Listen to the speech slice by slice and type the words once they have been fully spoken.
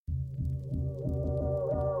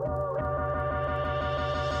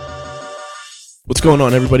What's going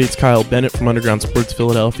on, everybody? It's Kyle Bennett from Underground Sports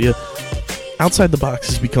Philadelphia. Outside the Box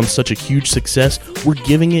has become such a huge success. We're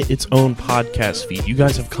giving it its own podcast feed. You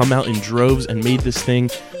guys have come out in droves and made this thing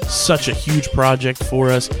such a huge project for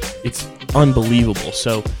us. It's unbelievable.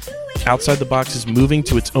 So Outside the Box is moving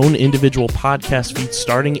to its own individual podcast feed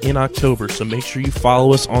starting in October. So make sure you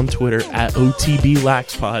follow us on Twitter at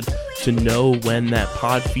OTBLaxPod to know when that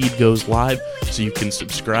pod feed goes live, so you can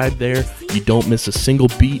subscribe there. You don't miss a single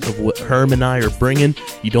beat of what Herm and I are bringing.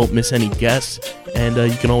 You don't miss any guests. And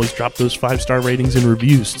you can always drop those 5-star ratings and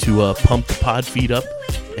reviews to pump the pod feed up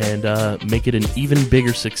and make it an even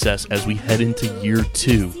bigger success as we head into year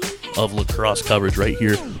 2 of lacrosse coverage right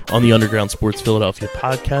here on the Underground Sports Philadelphia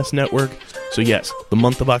podcast network. So yes, the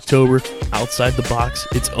month of October, Outside the Box,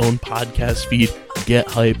 its own podcast feed. Get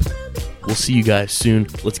hype. We'll see you guys soon.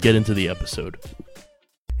 Let's get into the episode.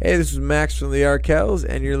 Hey, this is Max from the Arkells,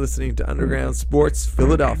 and you're listening to Underground Sports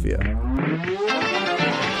Philadelphia.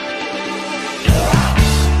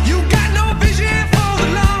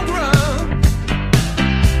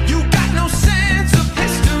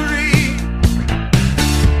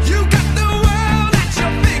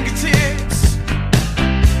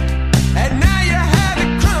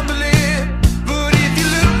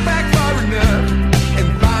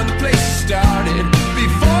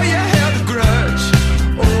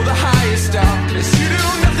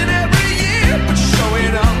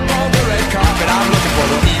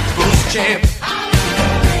 Champ.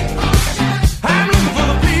 I'm looking for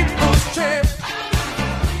the people's champ.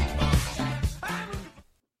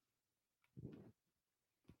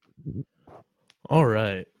 All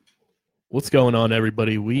right. What's going on,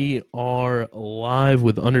 everybody? We are live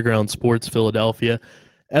with Underground Sports Philadelphia,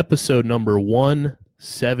 episode number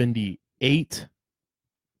 178.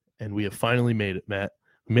 And we have finally made it, Matt.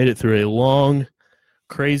 We made it through a long,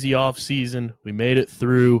 crazy off season. We made it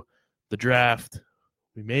through the draft.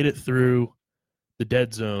 We made it through the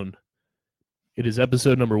dead zone. It is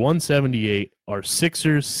episode number 178, our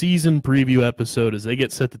Sixers season preview episode as they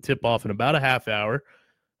get set to tip off in about a half hour.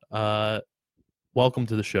 Welcome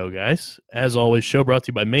to the show, guys. As always, show brought to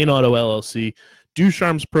you by Main Auto LLC,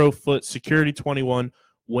 Ducharme's Pro Foot, Security 21,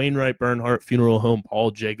 Wainwright Bernhardt Funeral Home,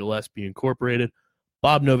 Paul J. Gillespie Incorporated,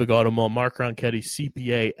 Bob Novak Auto Mall, Mark Ronchetti,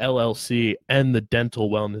 CPA, LLC, and the Dental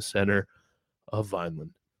Wellness Center of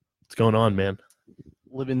Vineland. What's going on, man?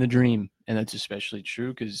 Living the dream, and that's especially true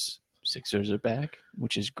because Sixers are back,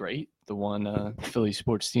 which is great. The one Philly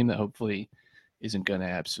sports team that hopefully isn't going to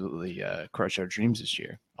absolutely crush our dreams this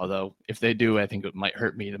year. Although, if they do, I think it might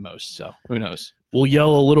hurt me the most, so who knows? We'll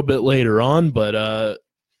yell a little bit later on, but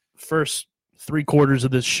first 3 quarters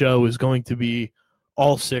of this show is going to be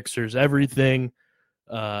all Sixers, everything.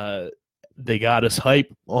 They got us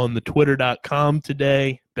hype on the Twitter.com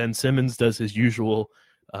today. Ben Simmons does his usual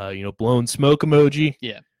blown smoke emoji.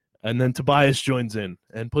 Yeah. And then Tobias joins in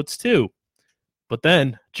and puts 2. But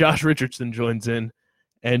then Josh Richardson joins in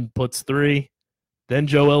and puts 3. Then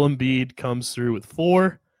Joel Embiid comes through with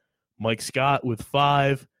 4. Mike Scott with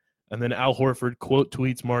 5. And then Al Horford quote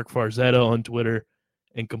tweets Mark Farzetta on Twitter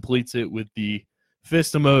and completes it with the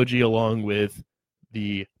fist emoji along with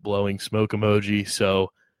the blowing smoke emoji.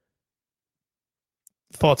 So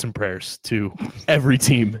thoughts and prayers to every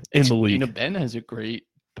team in the league. Ben has a great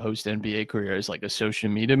post-NBA career as like a social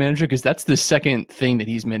media manager because that's the second thing that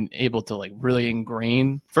he's been able to like really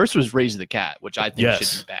ingrain. First was Raise the Cat, which I think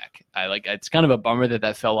should be back. It's kind of a bummer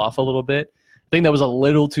that fell off a little bit. I think that was a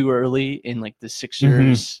little too early in like the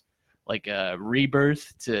Sixers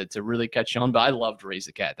rebirth to really catch on, but I loved Raise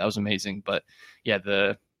the Cat. That was amazing. But yeah,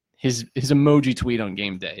 his emoji tweet on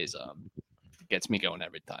game day is gets me going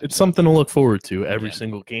every time. It's something to look forward to every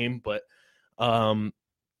single game, but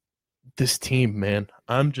this team, man,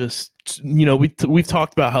 I'm just, we've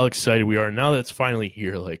talked about how excited we are. Now that it's finally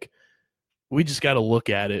here, like, we just got to look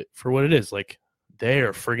at it for what it is. Like, they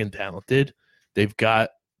are friggin' talented. They've got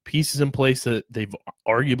pieces in place that they've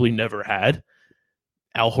arguably never had.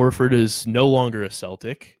 Al Horford is no longer a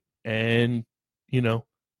Celtic. And,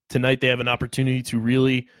 tonight they have an opportunity to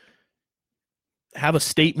really have a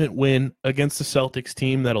statement win against the Celtics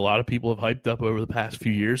team that a lot of people have hyped up over the past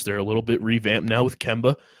few years. They're a little bit revamped now with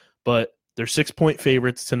Kemba. But they're 6-point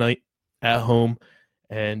favorites tonight at home.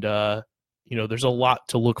 And, there's a lot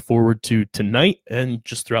to look forward to tonight and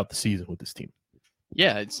just throughout the season with this team.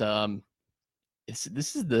 Yeah, this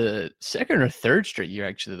is the second or third straight year,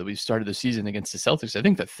 actually, that we've started the season against the Celtics. I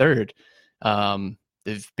think the third.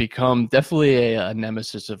 They've become definitely a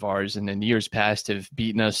nemesis of ours, and in years past have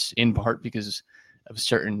beaten us in part because of a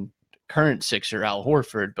certain current Sixer, Al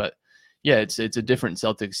Horford. But yeah, it's a different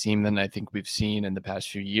Celtics team than I think we've seen in the past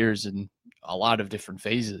few years in a lot of different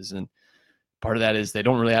phases. And Part of that is they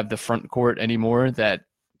don't really have the front court anymore that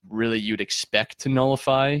really you'd expect to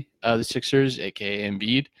nullify the Sixers, aka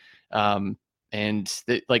Embiid.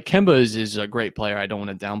 Like Kemba is a great player. I don't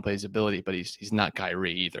want to downplay his ability, but he's not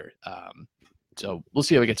Kyrie either. So we'll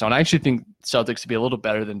see how it gets on. I actually think Celtics to be a little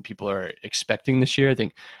better than people are expecting this year. I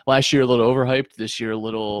think last year a little overhyped, this year a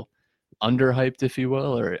little underhyped, if you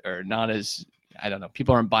will, or not as, I don't know.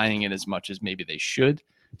 People aren't buying it as much as maybe they should.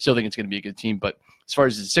 Still think it's going to be a good team. But as far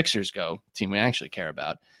as the Sixers go, team we actually care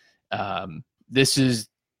about, this is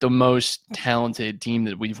the most talented team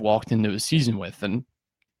that we've walked into a season with. And,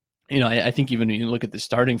 I think even when you look at the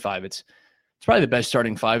starting five, it's probably the best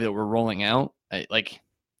starting five that we're rolling out.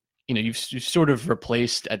 You've sort of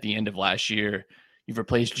replaced at the end of last year, you've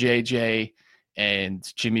replaced JJ and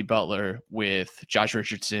Jimmy Butler with Josh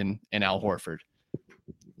Richardson and Al Horford.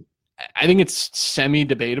 I think it's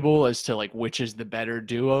semi-debatable as to which is the better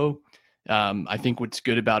duo. I think what's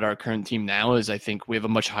good about our current team now is I think we have a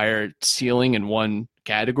much higher ceiling in one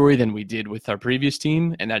category than we did with our previous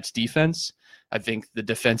team, and that's defense. I think the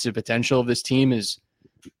defensive potential of this team is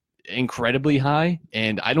incredibly high,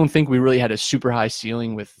 and I don't think we really had a super high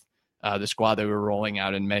ceiling with the squad that we were rolling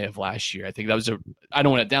out in May of last year. I think that was I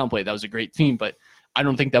don't want to downplay it. That was a great team, but I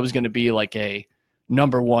don't think that was going to be like a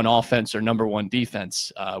number one offense or number one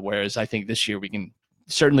defense. Whereas I think this year we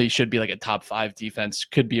certainly should be like a top 5 defense,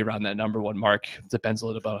 could be around that number 1 mark. Depends a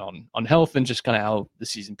little bit on health and just kind of how the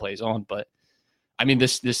season plays on. But I mean,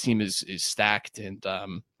 this team is stacked, and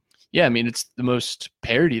it's the most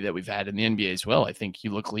parity that we've had in the NBA as well. I think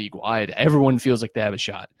you look league wide, everyone feels like they have a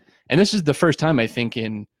shot. And this is the first time I think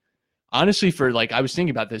honestly, I was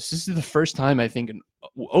thinking about this is the first time I think in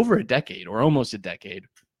over a decade or almost a decade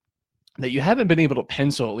that you haven't been able to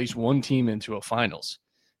pencil at least one team into a finals.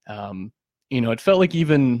 It felt like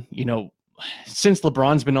even, since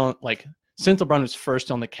LeBron's been on, since LeBron was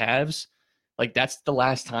first on the Cavs, that's the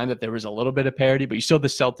last time that there was a little bit of parity, but you still have the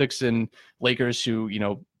Celtics and Lakers who,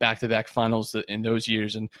 back-to-back finals in those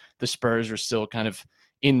years, and the Spurs were still kind of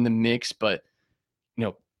in the mix, but,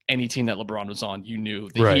 any team that LeBron was on, you knew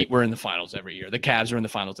the Heat were in the finals every year. The Cavs were in the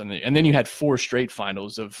finals, and then you had 4 straight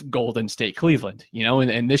finals of Golden State, Cleveland,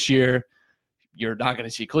 and this year you're not going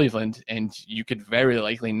to see Cleveland, and you could very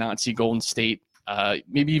likely not see Golden State,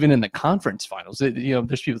 maybe even in the conference finals.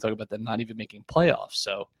 There's people talking about them not even making playoffs.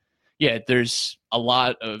 So, yeah, there's a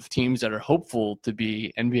lot of teams that are hopeful to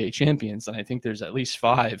be NBA champions, and I think there's at least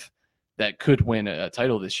 5 that could win a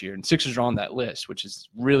title this year, and Sixers are on that list, which is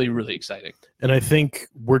really, really exciting. And I think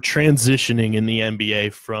we're transitioning in the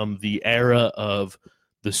NBA from the era of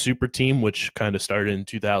the super team, which kind of started in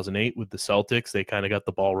 2008 with the Celtics. They kind of got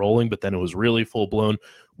the ball rolling, but then it was really full-blown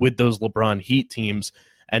with those LeBron Heat teams.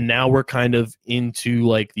 And now we're kind of into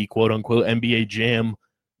the quote-unquote NBA Jam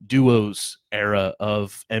duos era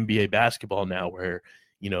of NBA basketball now, where,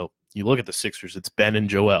 you look at the Sixers, it's Ben and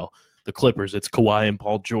Joel. The Clippers, it's Kawhi and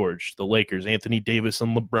Paul George. The Lakers, Anthony Davis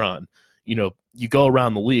and LeBron. You go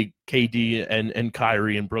around the league, KD and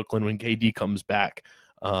Kyrie in Brooklyn when KD comes back.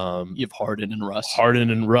 You have Harden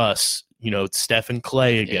and Russ. It's Steph and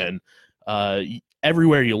Clay again. Yeah.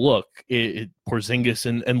 Everywhere you look, Porzingis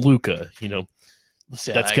and Luka.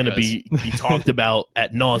 That's going to be talked about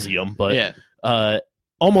ad nauseum. But yeah.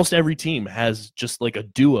 Almost every team has just a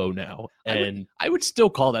duo now, and I would still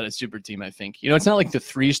call that a super team. I think it's not like the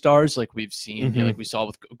 3 stars like we've seen, like we saw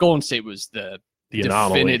with Golden State was the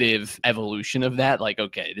definitive evolution of that.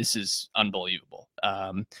 Okay, this is unbelievable.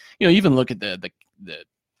 Even look at the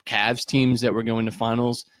Cavs teams that were going to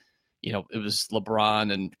finals. It was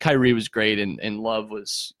LeBron and Kyrie was great, and Love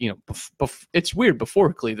was it's weird,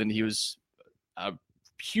 before Cleveland he was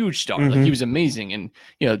huge star. He was amazing, and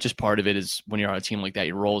just part of it is when you're on a team like that,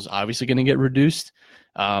 your role is obviously going to get reduced.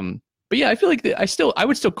 But yeah, I feel like I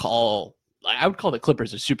would call the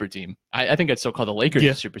Clippers a super team. I think I'd still call the Lakers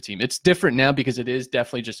a super team. It's different now because it is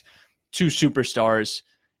definitely just 2 superstars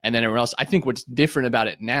and then everyone else. I think what's different about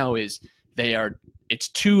it now is it's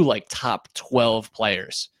 2 top 12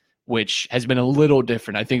 players, which has been a little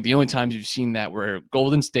different. I think the only times you've seen that were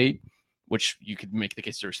Golden State, which you could make the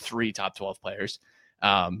case there's 3 top 12 players.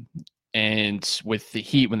 And with the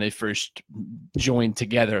Heat, when they first joined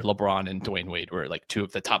together, LeBron and Dwayne Wade were 2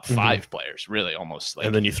 of the top 5 players, really almost.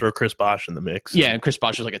 And then you throw Chris Bosh in the mix. Yeah, and Chris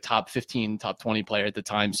Bosh was a top 15, top 20 player at the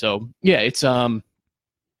time. So yeah, it's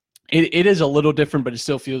it is a little different, but it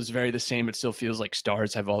still feels very the same. It still feels like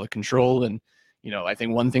stars have all the control. And I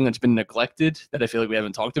think one thing that's been neglected that I feel like we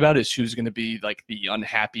haven't talked about is who's going to be the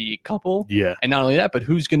unhappy couple. Yeah, and not only that, but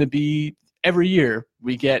who's going to be. Every year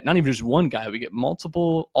we get not even just one guy, we get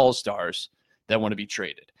multiple all-stars that want to be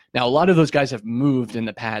traded. Now, a lot of those guys have moved in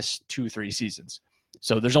the past 2-3 seasons.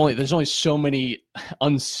 So there's only so many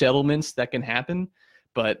unsettlements that can happen,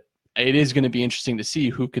 but it is going to be interesting to see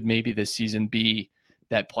who could maybe this season be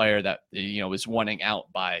that player that, is wanting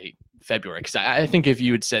out by February. Because I think if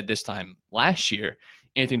you had said this time last year,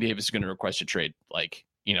 Anthony Davis is going to request a trade,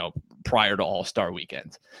 prior to All-Star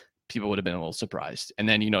weekend, people would have been a little surprised. And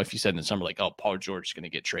then, if you said in the summer, Paul George is going to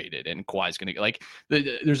get traded and Kawhi's going to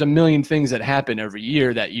get, there's a million things that happen every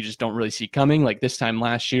year that you just don't really see coming. Like this time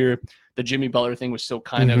last year, the Jimmy Butler thing was still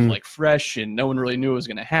kind of fresh and no one really knew it was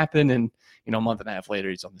going to happen. And, a month and a half later,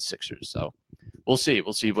 he's on the Sixers. So we'll see.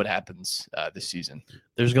 We'll see what happens this season.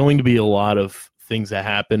 There's going to be a lot of things that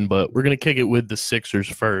happen, but we're going to kick it with the Sixers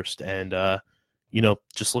first. And,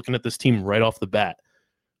 just looking at this team right off the bat,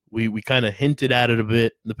 we kind of hinted at it a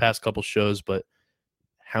bit in the past couple shows, but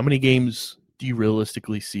how many games do you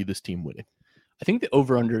realistically see this team winning? I think the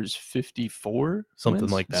over-under is 54. Something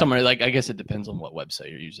wins. like that. Somewhere, I guess it depends on what website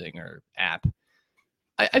you're using or app.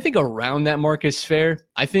 I think around that mark is fair.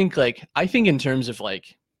 I think in terms of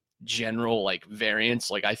general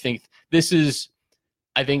variance, I think this is,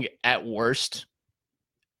 at worst,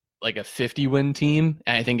 a 50-win team,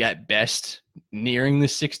 and I think at best nearing the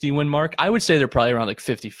 60-win mark. I would say they're probably around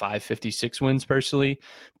 55, 56 wins personally,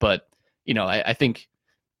 but I think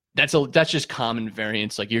that's just common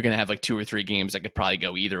variance. You're gonna have 2 or 3 games that could probably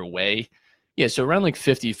go either way. Yeah, so around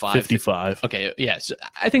 55. 55. Okay, yeah, so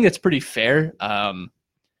I think that's pretty fair.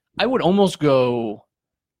 I would almost go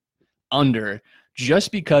under,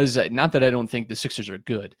 just because, not that I don't think the Sixers are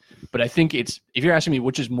good, but I think if you're asking me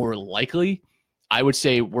which is more likely, I would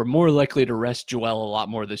say we're more likely to rest Joel a lot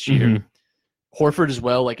more this year. Horford as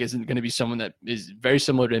well, isn't going to be someone that is very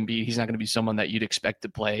similar to Embiid. He's not going to be someone that you'd expect to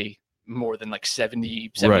play more than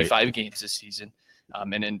 70, 75 games this season.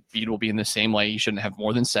 And Embiid will be in the same way. He shouldn't have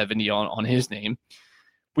more than 70 on his name.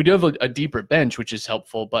 We do have a deeper bench, which is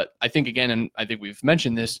helpful. But I think, again, and I think we've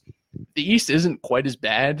mentioned this, the East isn't quite as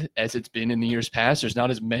bad as it's been in the years past. There's not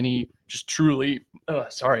as many just truly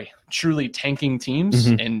tanking teams.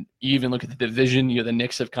 And you even look at the division, the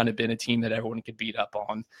Knicks have kind of been a team that everyone could beat up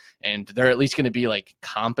on. And they're at least going to be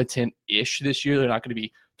competent-ish this year. They're not going to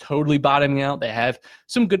be totally bottoming out. They have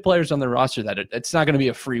some good players on their roster that it's not going to be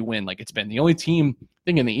a free win like it's been. The only thing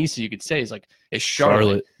in the East you could say is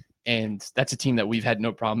Charlotte. And that's a team that we've had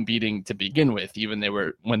no problem beating to begin with, even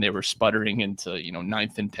when they were sputtering into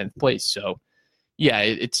 9th and 10th place. So, yeah,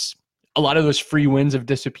 it's a lot of those free wins have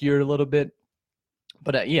disappeared a little bit.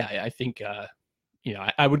 But I think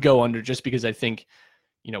I would go under, just because I think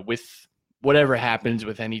with whatever happens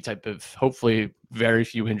with any type of, hopefully very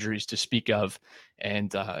few injuries to speak of,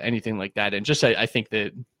 and anything like that, and just I think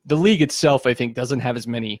that the league itself doesn't have as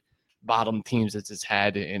many bottom teams as it's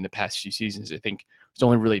had in the past few seasons. I think there's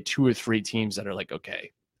only really 2 or 3 teams that are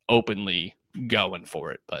openly going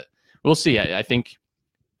for it, but we'll see. I think,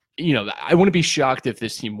 I wouldn't be shocked if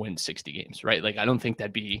this team wins 60 games, right? I don't think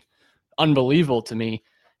that'd be unbelievable to me.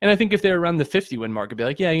 And I think if they're around the 50 win mark, I'd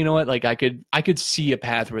be yeah, you know what? I could see a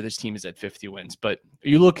path where this team is at 50 wins, but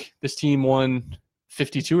you look, this team won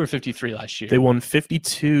 52 or 53 last year. They won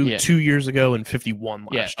 52 2 years ago and 51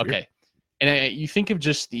 last year. Okay. And you think of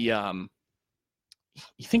just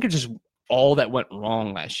all that went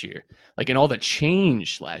wrong last year, and all that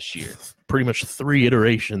changed last year. Pretty much 3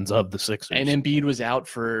 iterations of the Sixers. And Embiid was out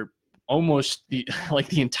for almost the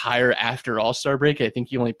entire after All-Star break. I think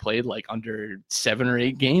he only played under 7 or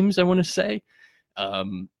 8 games, I want to say.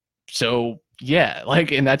 So yeah,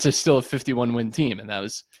 and that's still a 51 win team, and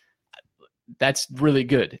that's really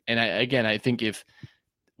good. And I think if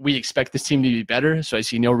we expect this team to be better, so I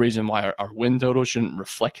see no reason why our win total shouldn't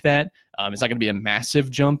reflect that. It's not going to be a massive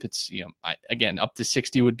jump. It's up to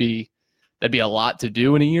 60 that'd be a lot to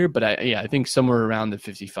do in a year, but I think somewhere around the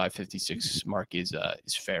 55, 56 mark is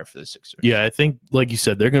fair for the Sixers. Yeah, I think, like you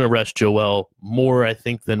said, they're going to rest Joel more, I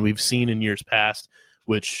think, than we've seen in years past,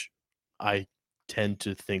 which I tend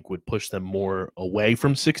to think would push them more away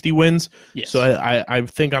from 60 wins. Yes. So I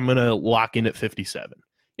think I'm going to lock in at 57.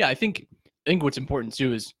 Yeah, I think what's important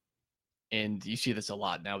too is, and you see this a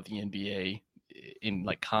lot now with the NBA in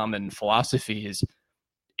common philosophy, is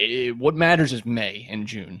what matters is May and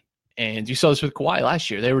June. And you saw this with Kawhi last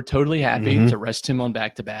year. They were totally happy to rest him on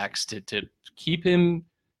back-to-backs, to keep him,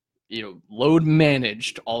 load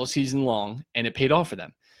managed all season long, and it paid off for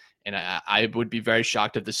them. And I would be very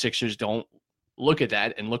shocked if the Sixers don't look at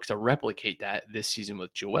that and look to replicate that this season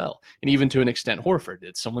with Joel. And even to an extent, Horford.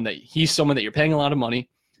 He's someone that you're paying a lot of money.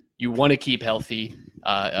 You want to keep healthy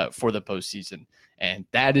for the postseason. And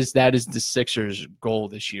that is the Sixers' goal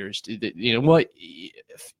this year. Is what?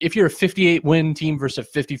 If you're a 58-win team versus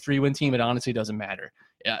a 53-win team, it honestly doesn't matter.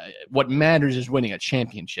 What matters is winning a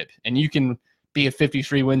championship. And you can be a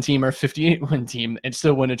 53-win team or 58-win team and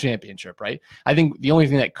still win a championship, right? I think the only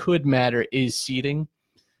thing that could matter is seeding.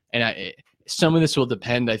 And some of this will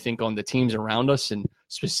depend, I think, on the teams around us, and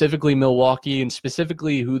specifically Milwaukee, and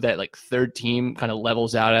specifically who that like third team kind of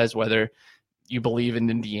levels out as, whether you believe in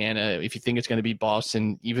Indiana, if you think it's going to be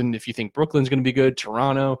Boston, even if you think Brooklyn's going to be good,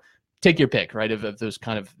 Toronto, take your pick, right, of those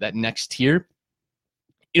kind of that next tier.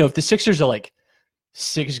 If the Sixers are like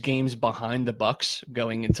 6 games behind the Bucks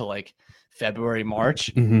going into like February, March,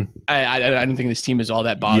 I don't think this team is all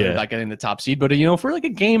that bothered about getting the top seed. But if we're like a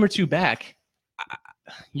game or two back,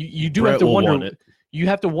 you do have to wonder. You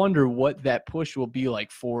have to wonder what that push will be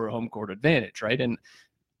like for home court advantage, right? And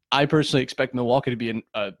I personally expect Milwaukee to be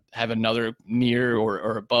have another near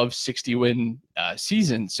or above 60-win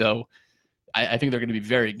season. So I think they're going to be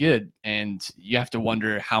very good, and you have to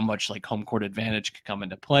wonder how much like home court advantage could come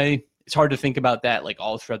into play. It's hard to think about that like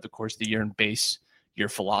all throughout the course of the year and base your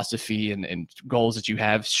philosophy and goals that you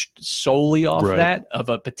have solely off that of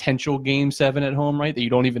a potential Game 7 at home, right? That you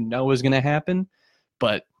don't even know is going to happen.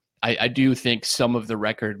 But I do think some of the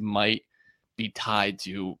record might be tied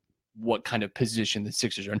to what kind of position the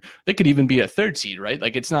Sixers are in. They could even be a 3rd seed, right?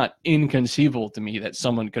 Like, it's not inconceivable to me that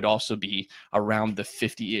someone could also be around the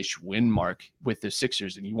 50-ish win mark with the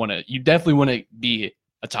Sixers, and you definitely want to be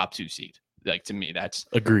a top 2 seed. Like, to me, that's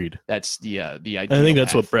agreed. That's the idea. I think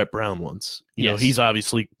that's what Brett Brown wants. You know, he's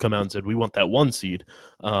obviously come out and said we want that 1 seed,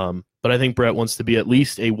 but I think Brett wants to be at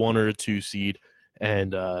least a 1 or a 2 seed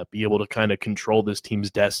and be able to kind of control this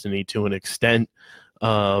team's destiny to an extent.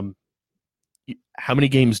 How many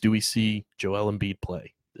games do we see Joel Embiid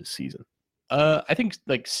play this season? I think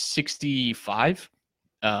like 65.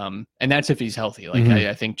 And that's if he's healthy. Like,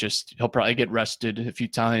 I think just he'll probably get rested a few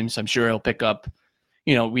times. I'm sure he'll pick up.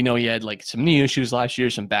 We know he had like some knee issues last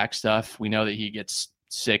year, some back stuff. We know that he gets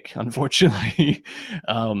sick, unfortunately.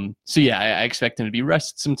 So yeah, I expect him to be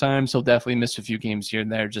rested sometimes. He'll definitely miss a few games here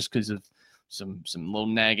and there just because of some little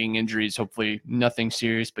nagging injuries. Hopefully nothing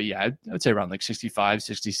serious. But yeah, I would say around like 65,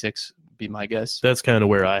 66 would be my guess. That's kind of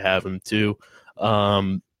where I have him too. How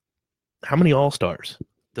many All-Stars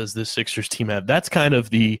does this Sixers team have? That's kind of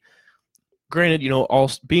the granted,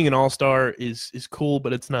 being an All-Star is cool,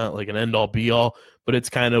 but it's not like an end-all be-all. But it's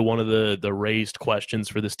kind of one of the raised questions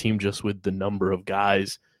for this team, just with the number of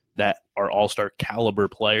guys that are All-Star caliber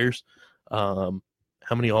players.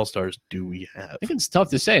 How many All-Stars do we have? I think it's tough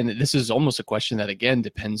to say, and this is almost a question that, again,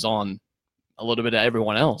 depends on a little bit of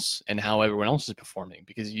everyone else and how everyone else is performing.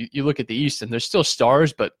 Because you look at the East, and there's still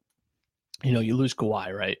stars, but, you lose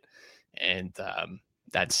Kawhi, right? And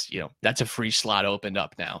that's a free slot opened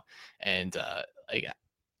up now. And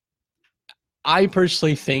I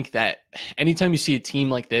personally think that anytime you see a team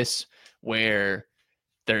like this where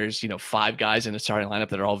there's, 5 guys in the starting lineup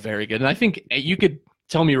that are all very good, and I think you could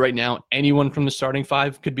tell me right now anyone from the starting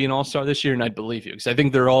 5 could be an All-Star this year, and I'd believe you. Because I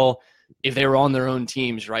think they're all, if they were on their own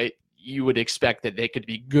teams, right, you would expect that they could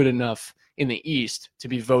be good enough in the East to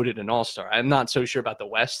be voted an All-Star. I'm not so sure about the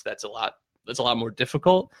West. That's a lot more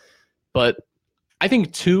difficult. But I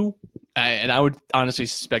think 2, and I would honestly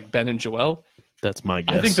suspect Ben and Joel. That's my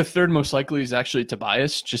guess. I think the 3rd most likely is actually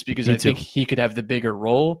Tobias, just because I think he could have the bigger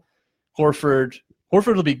role. Horford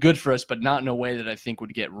will be good for us, but not in a way that I think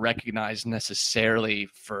would get recognized necessarily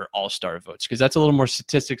for All-Star votes, because that's a little more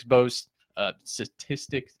statistics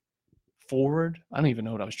forward. I don't even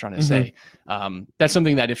know what I was trying to say. That's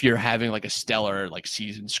something that if you're having like a stellar like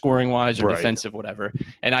season scoring wise or defensive, whatever,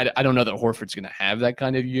 and I don't know that Horford's going to have that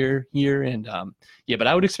kind of year here. And but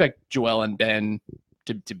I would expect Joel and Ben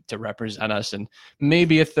to represent us, and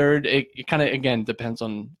maybe a 3rd. It kind of, again, depends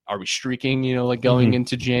on, are we streaking, like going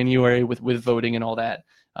into January with voting and all that.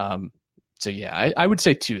 So yeah, I would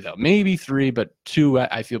say 2 though, maybe 3, but 2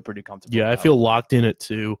 I feel pretty comfortable. Yeah, I feel locked in at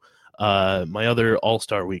 2. My other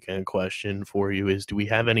All-Star Weekend question for you is, do we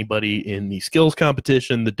have anybody in the skills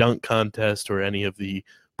competition, the dunk contest, or any of the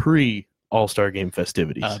pre-All-Star game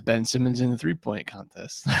festivities? Ben Simmons in the 3-point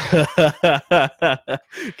contest.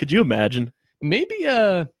 Could you imagine? Maybe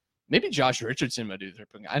Josh Richardson might do the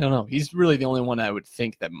 3-point. I don't know. He's really the only one I would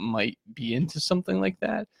think that might be into something like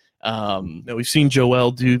that. No, we've seen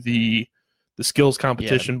Joel do the skills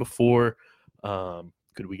competition before.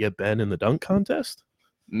 Could we get Ben in the dunk contest?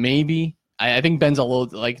 Maybe. I think Ben's a little,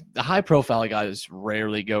 like, the high-profile guys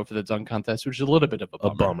rarely go for the dunk contest, which is a little bit of a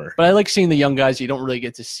bummer. But I like seeing the young guys you don't really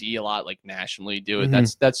get to see a lot, like, nationally do it.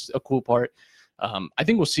 That's a cool part. I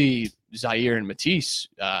think we'll see Zaire and Matisse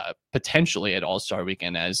potentially at All-Star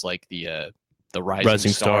Weekend as, like, the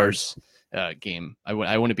Rising Stars game.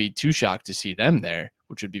 I wouldn't be too shocked to see them there,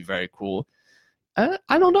 which would be very cool.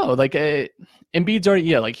 I don't know. Like, Embiid's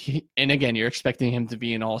already, and again, you're expecting him to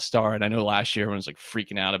be an all-star. And I know last year everyone was like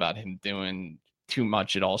freaking out about him doing too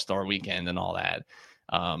much at All-Star weekend and all that.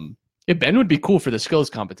 Ben would be cool for the skills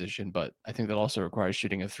competition, but I think that also requires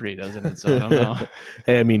shooting a three, doesn't it? So I don't know.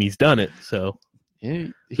 Hey, I mean, he's done it, so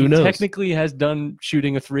He who knows? technically has done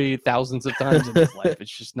shooting a three thousands of times in his life.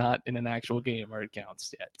 It's just not in an actual game where it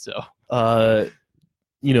counts yet. So,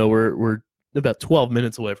 we're about 12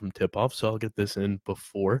 minutes away from tip-off, so I'll get this in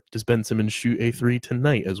before. Does Ben Simmons shoot a three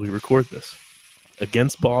tonight as we record this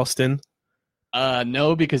against Boston?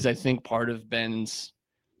 No, because I think part of Ben's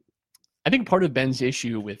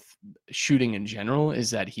issue with shooting in general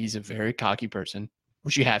is that he's a very cocky person,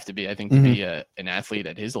 which you have to be, I think, to be an athlete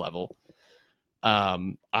at his level.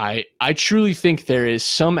 I truly think there is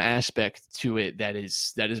some aspect to it that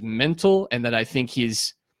is mental, and that I think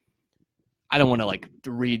I don't want to like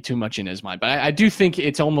read too much in his mind, but I do think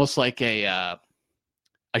it's almost like a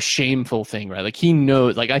shameful thing, right? Like he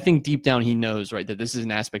knows, like I think deep down he knows, right, that this is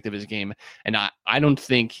an aspect of his game, and I don't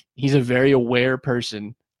think he's a very aware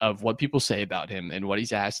person of what people say about him and what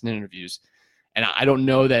he's asked in interviews, and I don't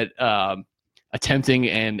know that attempting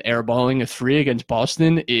and airballing a three against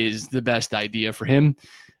Boston is the best idea for him,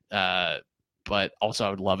 but also I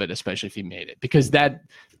would love it, especially if he made it, because that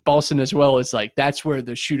Boston as well is like that's where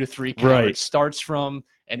the shoot a three count starts from,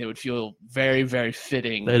 and it would feel very, very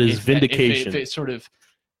fitting. That is vindication. If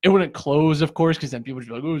it wouldn't close, of course, because then people would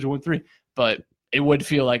be like, "Oh, it was 1-3," but it would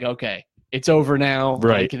feel like, okay, it's over now.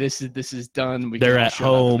 Right. Like this is done. They're at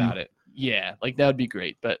home. About it. Yeah, like that would be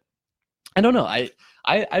great. But I don't know.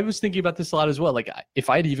 I was thinking about this a lot as well. Like if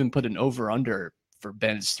I'd even put an over under for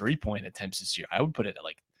Ben's 3-point attempts this year, I would put it at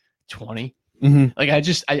like 20. Like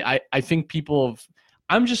I think people have.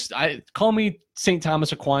 Call me St.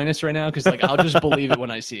 Thomas Aquinas right now, because like I'll just believe it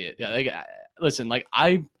when I see it. Yeah, like listen, like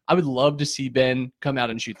I would love to see Ben come out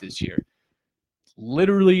and shoot this year.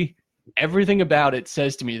 Literally everything about it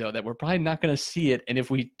says to me though that we're probably not going to see it, and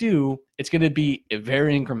if we do, it's going to be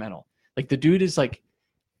very incremental. Like the dude is like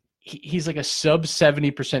he's like a sub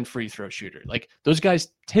 70% free throw shooter. Like those guys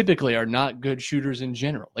typically are not good shooters in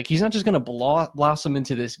general. Like he's not just going to blossom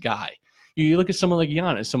into this guy. You look at someone like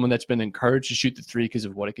Giannis, someone that's been encouraged to shoot the three because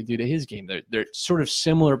of what it could do to his game. They're sort of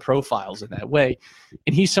similar profiles in that way,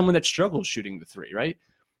 and he's someone that struggles shooting the three, right?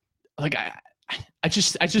 Like I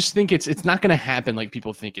just think it's not going to happen like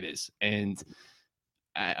people think it is, and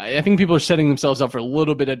I think people are setting themselves up for a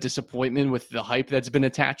little bit of disappointment with the hype that's been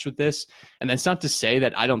attached with this. And that's not to say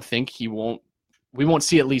that I don't think we won't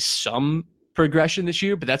see at least some progression this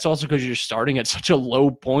year, but that's also because you're starting at such a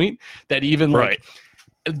low point that even like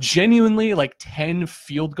genuinely like 10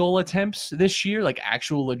 field goal attempts this year, like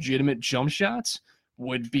actual legitimate jump shots,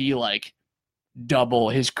 would be like double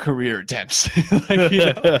his career attempts. Like,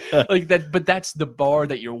 like that, but that's the bar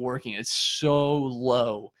that you're working. It's so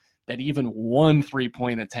low that even one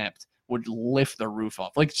 3-point attempt would lift the roof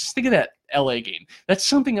off. Like just think of that LA game. That's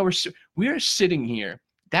something that we are sitting here.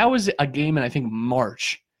 That was a game in I think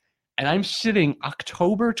March, and I'm sitting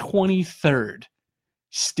October 23rd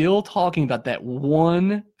still talking about that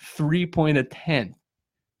one 3-point attempt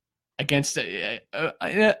against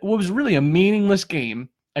what was really a meaningless game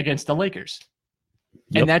against the Lakers.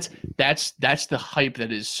 Yep. And that's the hype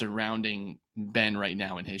that is surrounding Ben right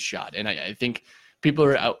now in his shot. And I think people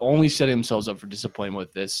are only setting themselves up for disappointment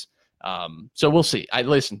with this. So we'll see. And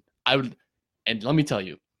let me tell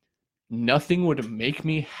you, nothing would make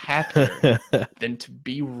me happier than to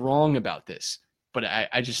be wrong about this. But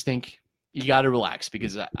I just think you got to relax,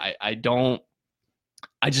 because I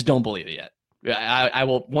just don't believe it yet. I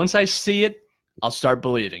will, once I see it, I'll start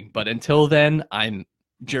believing. But until then,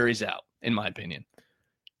 jury's out, in my opinion.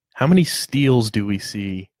 How many steals do we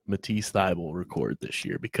see Matisse Thybulle record this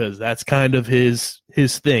year? Because that's kind of his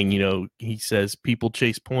thing. You know, he says people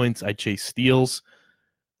chase points, I chase steals.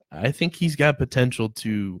 I think he's got potential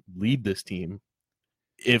to lead this team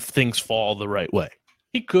if things fall the right way.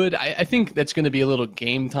 He could. I think that's going to be a little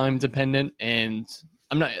game time dependent, and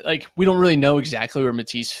I'm not like, we don't really know exactly where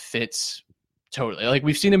Matisse fits totally. Like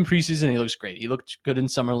we've seen him preseason, he looks great. He looked good in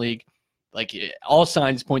summer league. Like all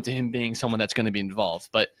signs point to him being someone that's going to be involved.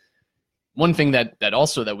 But one thing that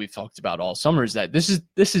also that we've talked about all summer is that this is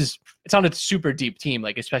it's not a super deep team.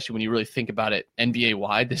 Like especially when you really think about it NBA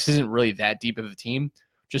wide, this isn't really that deep of a team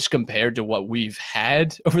just compared to what we've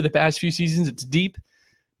had over the past few seasons. It's deep,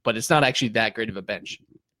 but it's not actually that great of a bench.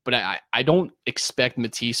 But I don't expect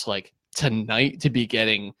Matisse like tonight to be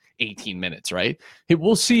getting 18 minutes, right?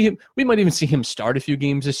 We'll see him. We might even see him start a few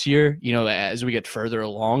games this year, as we get further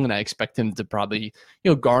along. And I expect him to probably,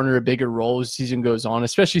 garner a bigger role as the season goes on,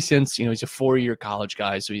 especially since, he's a 4-year college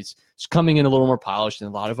guy. So he's coming in a little more polished than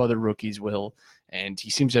a lot of other rookies will. And he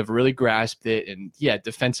seems to have really grasped it. And yeah,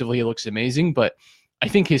 defensively, he looks amazing. But I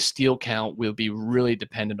think his steal count will be really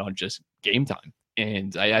dependent on just game time.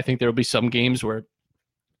 And I think there will be some games where,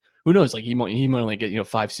 who knows, like he might only get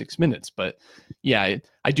 5-6 minutes. But yeah,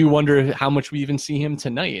 I do wonder how much we even see him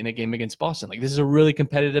tonight in a game against Boston. Like, this is a really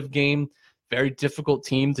competitive game, very difficult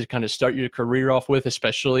team to kind of start your career off with,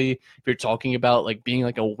 especially if you're talking about like being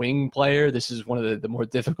like a wing player. This is one of the more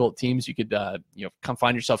difficult teams you could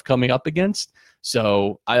find yourself coming up against.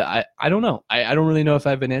 So I don't know. I don't really know if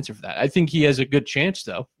I have an answer for that. I think he has a good chance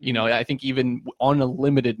though. I think even on a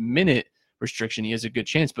limited minute restriction, he has a good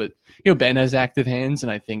chance. But Ben has active hands,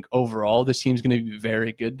 and I think overall this team's going to be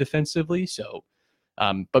very good defensively. So,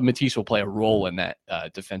 but Matisse will play a role in that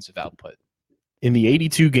defensive output. In the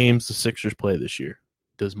 82 games the Sixers play this year,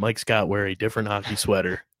 does Mike Scott wear a different hockey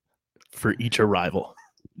sweater for each arrival?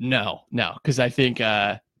 No, because I think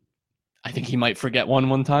he might forget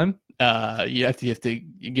one time. You have to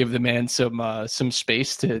give the man some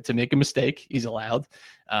space to make a mistake. He's allowed.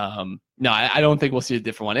 No, I don't think we'll see a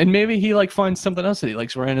different one. And maybe he finds something else that he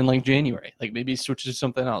likes wearing in January. Like maybe he switches to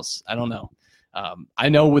something else. I don't know. I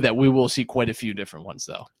know that we will see quite a few different ones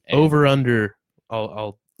though. And over under,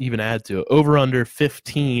 I'll even add to it. Over under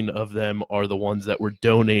 15 of them are the ones that were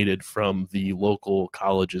donated from the local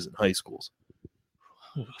colleges and high schools.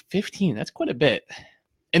 15, that's quite a bit.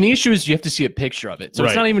 And the issue is you have to see a picture of it. So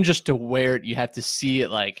It's not even just to wear it. You have to see it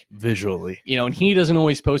visually. And he doesn't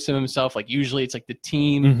always post them himself. Usually it's the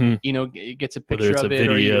team, gets a picture of it,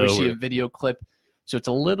 or you see a video clip. So it's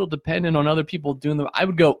a little dependent on other people doing them. I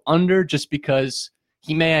would go under just because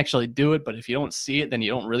he may actually do it, but if you don't see it, then you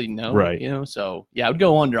don't really know. Right. So yeah, I would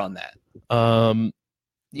go under on that.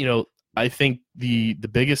 I think the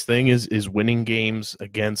biggest thing is winning games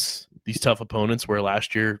against these tough opponents where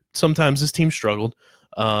last year sometimes this team struggled.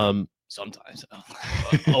 Sometimes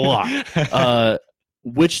a lot.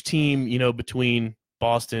 Which team, between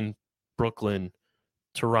Boston, Brooklyn,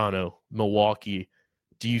 Toronto, Milwaukee,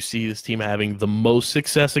 do you see this team having the most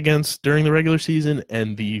success against during the regular season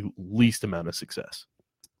and the least amount of success?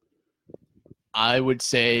 I would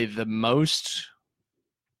say the most,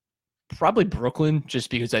 probably Brooklyn,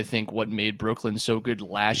 just because I think what made Brooklyn so good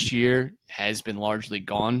last year has been largely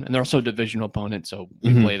gone. And they're also a divisional opponent, so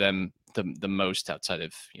we play them the most outside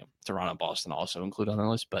of Toronto, Boston also included on the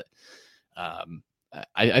list. But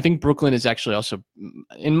I think Brooklyn is actually also,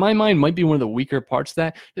 in my mind, might be one of the weaker parts of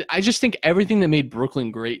that. I just think everything that made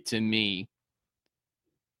Brooklyn great to me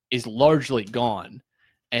is largely gone.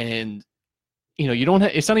 And you don't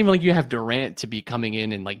have, it's not even like you have Durant to be coming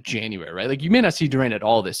in January, right? You may not see Durant at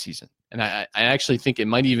all this season. And I actually think it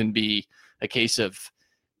might even be a case of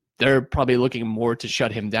they're probably looking more to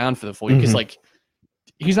shut him down for the full year because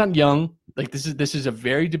he's not young. This is a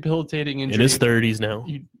very debilitating injury. In his 30s now.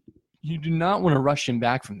 You do not want to rush him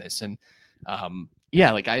back from this. And I'm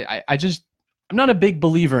not a big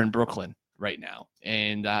believer in Brooklyn right now.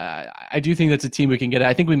 And I do think that's a team we can get.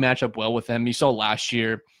 I think we match up well with them. You saw last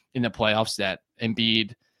year in the playoffs that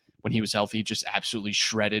Embiid, when he was healthy, just absolutely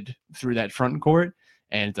shredded through that front court.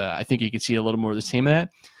 And I think you could see a little more of the same of that.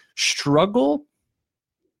 Struggle,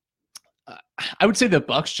 I would say the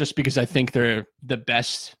Bucks, just because I think they're the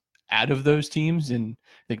best out of those teams, and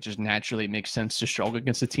I think just naturally it makes sense to struggle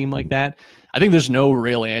against a team like that. I think there's no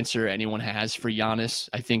real answer anyone has for Giannis.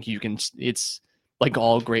 I think it's like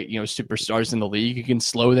all great, superstars in the league. You can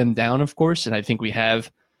slow them down, of course, and I think we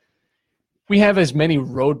have as many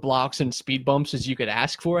roadblocks and speed bumps as you could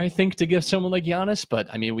ask for, I think, to give someone like Giannis. But,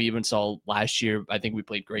 we even saw last year, I think we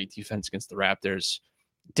played great defense against the Raptors.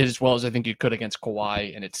 Did as well as I think you could against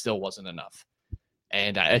Kawhi, and it still wasn't enough.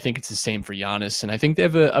 And I think it's the same for Giannis. And I think they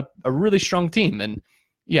have a really strong team. And,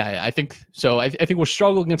 yeah, I think so. I think we'll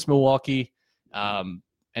struggle against Milwaukee. And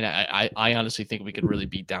I honestly think we could really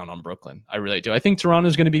beat down on Brooklyn. I really do. I think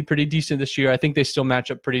Toronto's going to be pretty decent this year. I think they still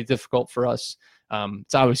match up pretty difficult for us.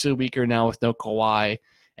 It's obviously weaker now with no Kawhi.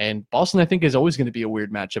 And Boston, I think, is always going to be a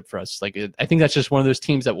weird matchup for us. I think that's just one of those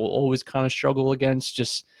teams that will always kind of struggle against.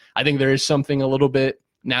 I think there is something a little bit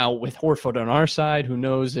now with Horford on our side. Who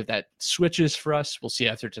knows if that switches for us? We'll see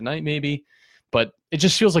after tonight, maybe. But it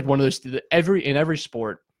just feels like one of those. In every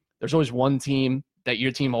sport, there's always one team that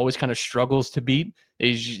your team always kind of struggles to beat.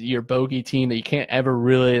 Is your bogey team that you can't ever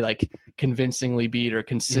really convincingly beat or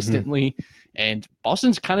consistently. And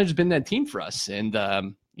Boston's kind of just been that team for us. And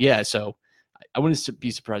so I wouldn't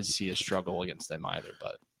be surprised to see a struggle against them either.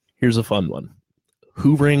 But here's a fun one.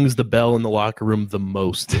 Who rings the bell in the locker room the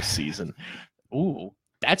most this season? Ooh,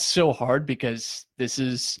 that's so hard because this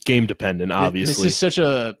is Game dependent, obviously. This is such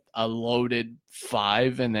a loaded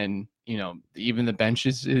 5, and then, even the bench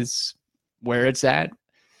is where it's at.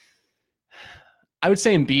 I would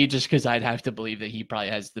say Embiid just because I'd have to believe that he probably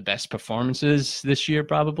has the best performances this year,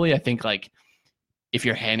 probably. I think, like, if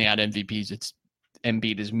you're handing out MVPs, it's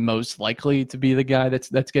Embiid is most likely to be the guy that's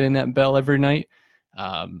getting that bell every night.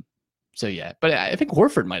 So yeah, but I think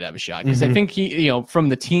Horford might have a shot because I think he, from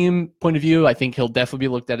the team point of view, I think he'll definitely be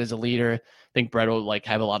looked at as a leader. I think Brett will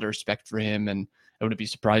have a lot of respect for him, and I wouldn't be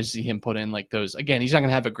surprised to see him put in those. Again, he's not going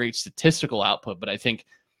to have a great statistical output, but I think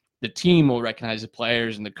the team will recognize the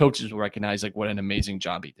players and the coaches will recognize what an amazing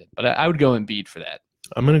job he did. But I would go Embiid for that.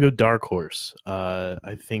 I'm going to go dark horse.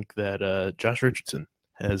 I think that Josh Richardson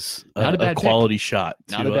has a quality shot.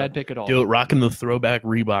 Not a bad pick at all. Do it, rocking the throwback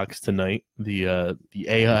Reeboks tonight. The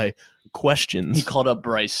AI questions. He called up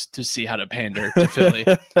Bryce to see how to pander to Philly,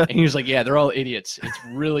 and he was like, "Yeah, they're all idiots. It's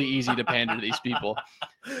really easy to pander to these people."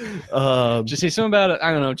 Just say something about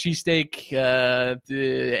I don't know, cheesesteak,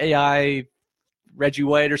 the AI, Reggie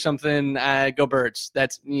White or something. Go Birds.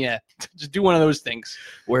 Just do one of those things.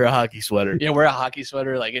 Wear a hockey sweater. Yeah, wear a hockey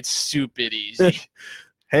sweater. It's stupid easy.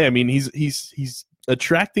 Hey, I mean, he's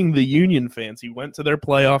attracting the Union fans. He went to their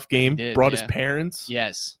playoff game, brought his parents.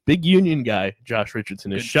 Yes. Big Union guy, Josh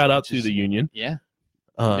Richardson is. Shout out to the Union. Yeah.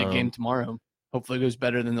 Big game tomorrow. Hopefully it goes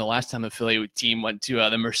better than the last time a Philly team went to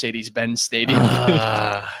the Mercedes-Benz Stadium.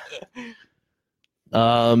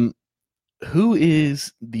 Who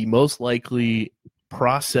is the most likely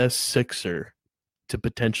process Sixer to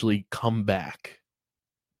potentially come back,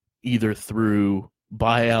 either through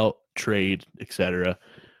buyout, trade, etc.?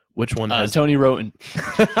 Which one has Tony Roten?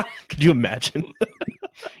 Could you imagine?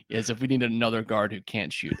 Yes, if we need another guard who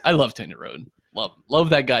can't shoot. I love Tony Roten. Love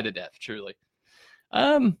that guy to death, truly.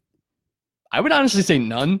 I would honestly say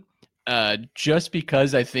none. Just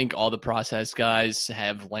because I think all the process guys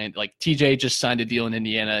have landed. TJ just signed a deal in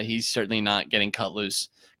Indiana. He's certainly not getting cut loose.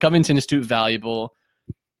 Covington is too valuable.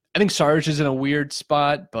 I think Sarge is in a weird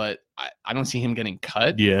spot, but I don't see him getting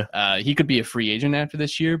cut. Yeah. He could be a free agent after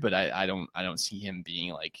this year, but I don't see him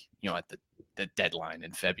being at the deadline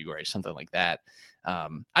in February, something like that.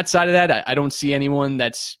 Outside of that, I don't see anyone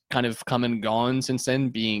that's kind of come and gone since then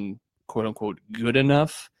being quote unquote good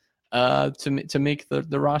enough to make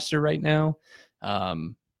the roster right now.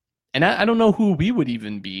 And I don't know who we would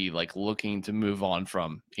even be looking to move on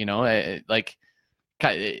from,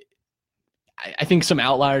 I think some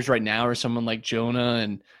outliers right now are someone like Jonah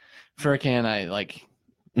and Furkan.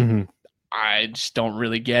 I just don't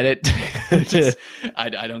really get it.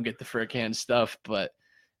 I don't get the Furkan stuff, but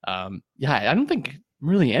I don't think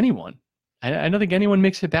really anyone. I don't think anyone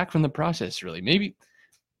makes it back from the process. Really, maybe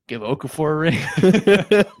give Okafor a ring.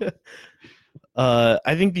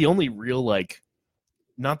 I think the only real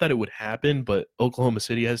not that it would happen, but Oklahoma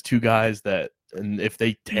City has two guys that. And if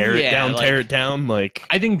they tear it down.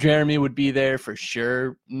 I think Jeremy would be there for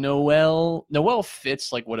sure. Noel fits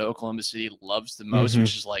what Oklahoma City loves the most,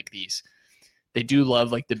 which is these. They do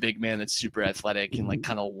love the big man that's super athletic and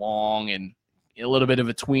kind of long and a little bit of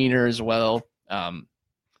a tweener as well.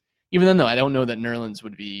 Even then, though, I don't know that Nerlens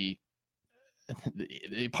would be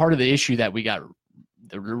part of the issue that we got.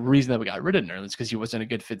 The reason that we got rid of Nerlens because he wasn't a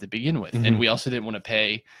good fit to begin with. And we also didn't want to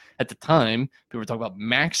pay at the time. People were talking about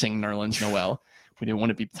maxing Nerlens Noel. We didn't want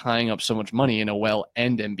to be tying up so much money in Noel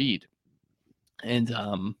and Embiid. And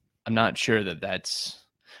I'm not sure that's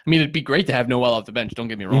 – I mean, it'd be great to have Noel off the bench. Don't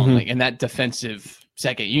get me wrong. And that defensive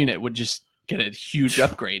second unit would just get a huge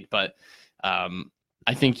upgrade. But I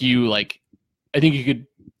think you could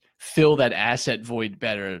 – fill that asset void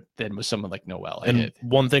better than with someone like Noel. And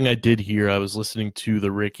one thing I did hear, I was listening to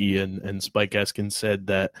the Ricky and Spike Eskin said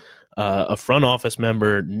that a front office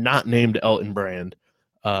member not named Elton Brand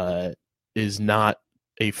is not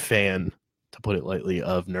a fan, to put it lightly,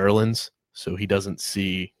 of Nerlens. So he doesn't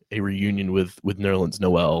see a reunion with Nerlens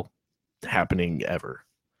Noel happening ever.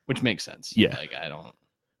 Which makes sense. Yeah. I don't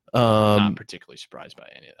not particularly surprised by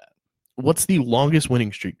any of that. What's the longest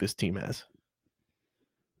winning streak this team has?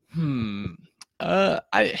 Part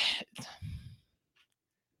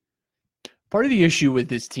of the issue with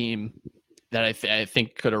this team that I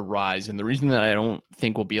think could arise, and the reason that I don't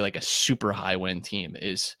think will be a super high win team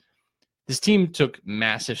is this team took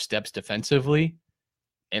massive steps defensively,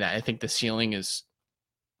 and I think the ceiling is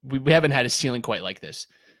we haven't had a ceiling quite like this.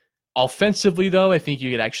 Offensively, though, I think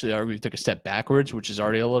you could actually argue we took a step backwards, which is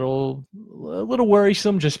already a little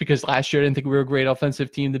worrisome just because last year I didn't think we were a great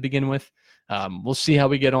offensive team to begin with. We'll see how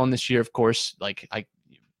we get on this year, of course.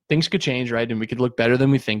 Things could change, right? And we could look better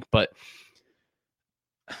than we think. But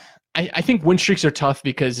I think win streaks are tough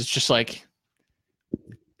because it's just like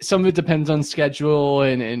some of it depends on schedule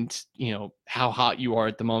and how hot you are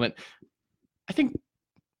at the moment. I think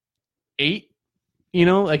 8,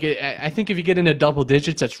 I think if you get into double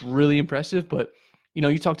digits, that's really impressive. But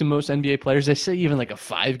you talk to most NBA players, they say even like a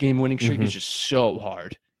 5-game winning streak is just so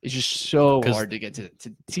hard. It's just so hard to get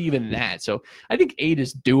to even that. So I think 8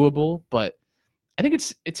 is doable, but I think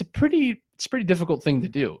it's a pretty difficult thing to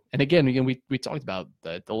do. And again, we talked about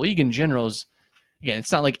the league in general is, again,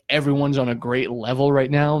 it's not like everyone's on a great level right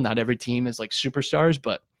now. Not every team is like superstars,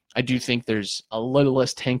 but I do think there's a little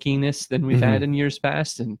less tankiness than we've had in years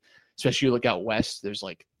past. And especially you look out west, there's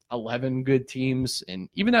like 11 good teams. And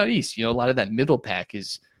even out east, a lot of that middle pack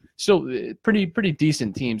is still pretty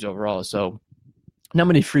decent teams overall. So not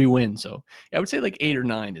many free wins. So I would say like 8 or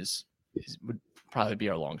 9 would probably be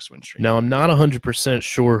our longest win streak. Now, I'm not 100%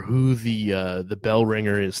 sure who the bell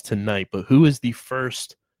ringer is tonight, but who is the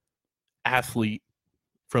first athlete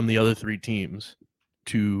from the other 3 teams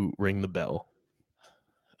to ring the bell?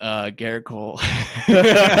 Garrett Cole.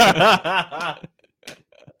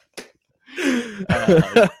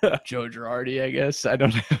 Joe Girardi, I guess. I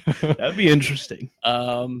don't know. That'd be interesting.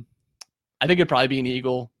 I think it'd probably be an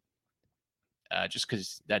Eagle. Just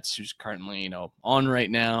because that's who's currently, on right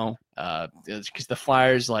now. Because the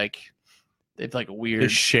Flyers, they've like a weird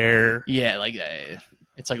share. Yeah,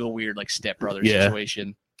 it's like a weird stepbrother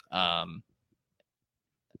situation. I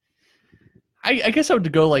guess I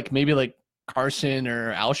would go maybe Carson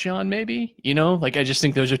or Alshon, maybe. I just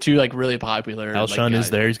think those are 2 really popular. Alshon is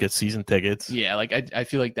there. He's got season tickets. Yeah, I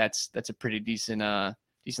feel like that's a pretty decent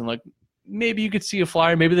look. Maybe you could see a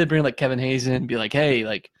Flyer. Maybe they bring Kevin Hayes in and be like, hey,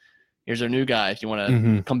 here's our new guy. If you want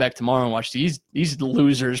to come back tomorrow and watch these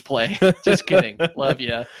losers play. Just kidding. Love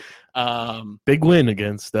you. Big win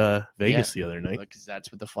against Vegas the other night. Because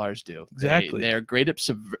that's what the Flyers do. Exactly. They're great at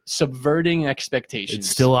subverting expectations. It's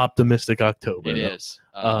still optimistic October. It is.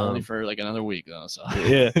 Only for another week, though. So.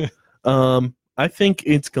 Yeah. I think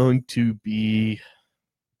it's going to be,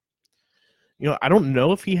 I don't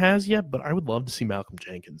know if he has yet, but I would love to see Malcolm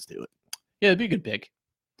Jenkins do it. Yeah, it'd be a good pick.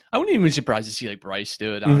 I wouldn't even be surprised to see Bryce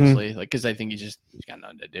do it, honestly. Because I think he's got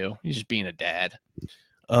nothing to do. He's just being a dad.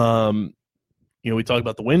 We talked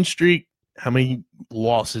about the win streak. How many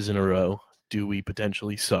losses in a row do we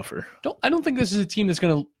potentially suffer? I don't think this is a team that's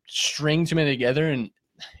going to string too many together. And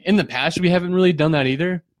in the past, we haven't really done that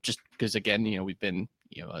either. Just because, again, we've been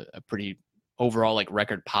a pretty overall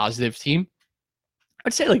record positive team.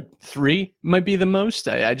 I'd say 3 might be the most.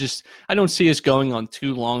 I don't see us going on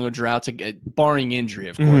too long a drought, barring injury,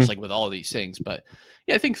 of course, with all these things. But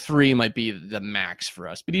yeah, I think 3 might be the max for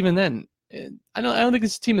us. But even then, I don't think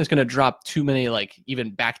it's a team that's going to drop too many even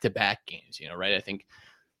back-to-back games. Right? I think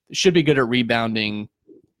it should be good at rebounding,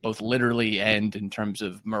 both literally and in terms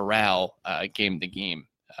of morale, game to game,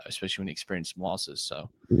 especially when you experience some losses. So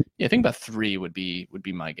yeah, I think about 3 would be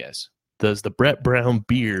my guess. Does the Brett Brown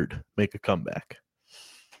beard make a comeback?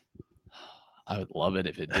 I would love it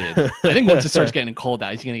if it did. I think once it starts getting cold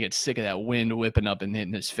out, he's going to get sick of that wind whipping up and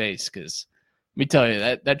hitting his face. Because let me tell you,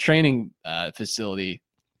 that training facility,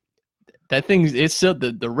 that thing, it's still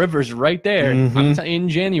the river's right there. In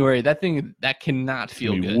January, that cannot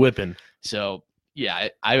feel good. Whipping. So yeah,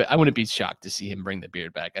 I wouldn't be shocked to see him bring the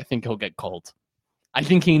beard back. I think he'll get cold. I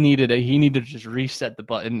think he needed to just reset the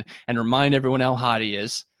button and remind everyone how hot he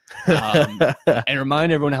is, and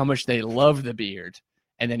remind everyone how much they love the beard,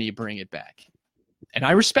 and then you bring it back. And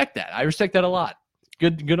I respect that. I respect that a lot.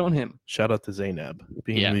 Good on him. Shout out to Zaynab,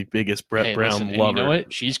 being the biggest Brett Brown lover. You know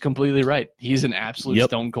what? She's completely right. He's an absolute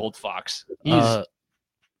stone cold fox. He's a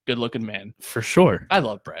good-looking man. For sure. I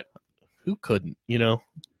love Brett. Who couldn't,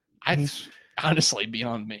 Honestly,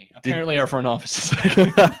 beyond me. Apparently our front office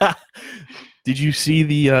Did you see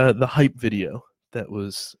the hype video that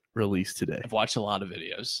was released today? I've watched a lot of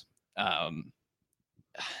videos.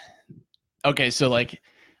 Okay, so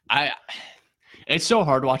it's so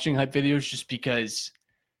hard watching hype videos just because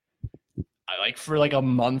for a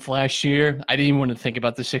month last year, I didn't even want to think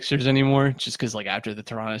about the Sixers anymore just because after the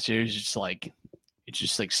Toronto series, it's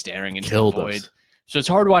just staring into the void. Us. So it's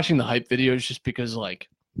hard watching the hype videos just because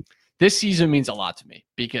this season means a lot to me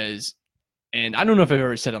because, and I don't know if I've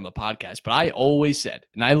ever said on the podcast, but I always said,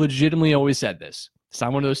 and I legitimately always said this. It's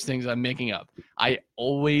not one of those things I'm making up. I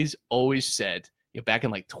always said, back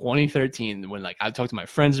in 2013, when I talked to my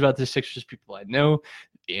friends about the Sixers, people I know,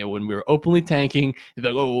 when we were openly tanking,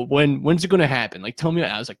 they're like, "Oh, when's it going to happen?" Tell me.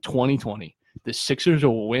 I was 2020. The Sixers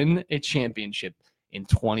will win a championship in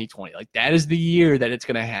 2020. That is the year that it's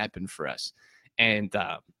going to happen for us. And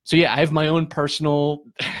so yeah, I have my own personal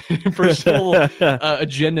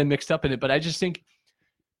agenda mixed up in it, but I just think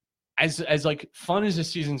as like fun as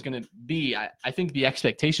this season's going to be, I think the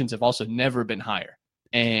expectations have also never been higher.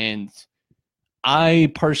 And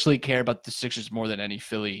I personally care about the Sixers more than any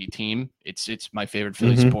Philly team. It's my favorite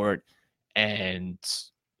Philly sport. And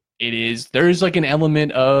there's like an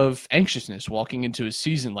element of anxiousness walking into a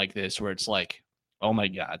season like this where it's like, oh my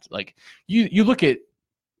God, like you look at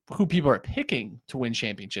who people are picking to win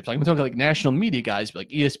championships. Like I'm talking like national media guys, like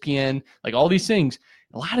ESPN, like all these things.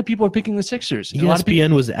 A lot of people are picking the Sixers. ESPN a lot of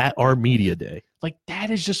people, was at our media day. Like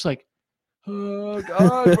that is just like, oh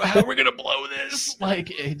God, how are we gonna blow this?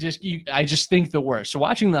 Like I just think the worst. So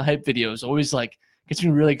watching the hype videos always like gets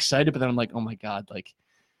me really excited, but then I'm like, oh my God, like,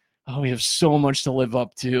 oh, we have so much to live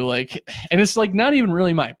up to. Like, and it's like not even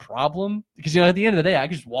really my problem because at the end of the day, I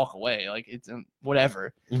can just walk away. Like it's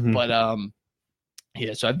whatever. But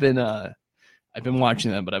yeah. So I've been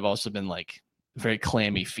watching them, but I've also been like very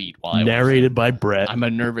clammy feet while narrated by Brett. I'm a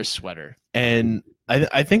nervous sweater, and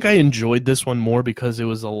I think I enjoyed this one more because it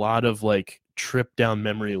was a lot of like trip down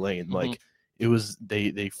memory lane. Like it was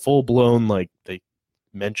they full blown, like they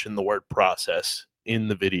mentioned the word process in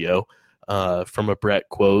the video from a Brett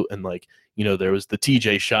quote, and like there was the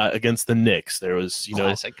TJ shot against the Knicks. There was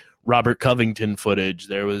classic Robert Covington footage.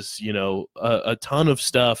 There was a ton of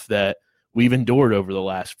stuff that we've endured over the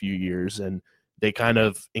last few years, and they kind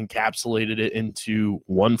of encapsulated it into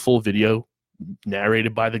one full video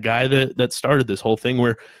narrated by the guy that started this whole thing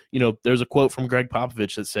where, there's a quote from Greg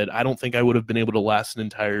Popovich that said, I don't think I would have been able to last an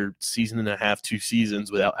entire season and a half, 2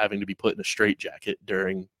 seasons without having to be put in a straitjacket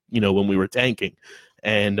during, when we were tanking.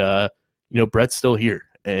 And, Brett's still here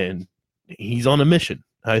and he's on a mission.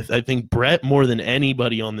 I think Brett, more than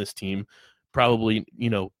anybody on this team, probably,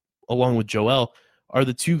 along with Joel, are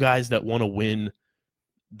the 2 guys that want to win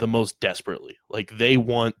the most desperately. Like they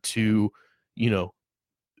want to,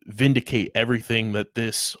 vindicate everything that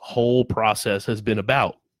this whole process has been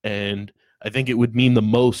about. And I think it would mean the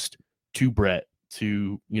most to Brett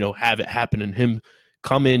to, have it happen and him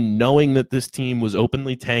come in knowing that this team was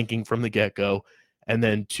openly tanking from the get-go, and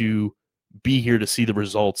then to be here to see the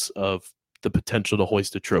results of the potential to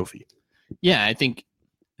hoist a trophy. Yeah, I think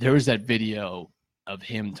there was that video of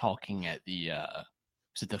him talking at the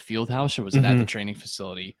was it the field house or was it at the training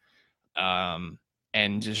facility?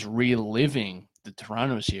 And just reliving the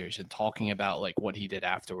Toronto series and talking about like what he did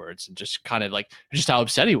afterwards and just kind of like just how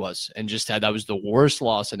upset he was and just that was the worst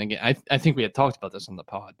loss. And again, I think we had talked about this on the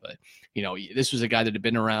pod, but this was a guy that had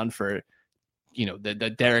been around for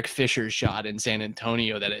the Derek Fisher shot in San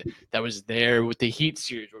Antonio that was there with the Heat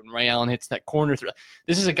series when Ray Allen hits that corner through.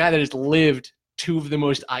 This is a guy that has lived 2 of the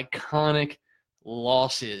most iconic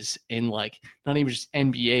losses in like not even just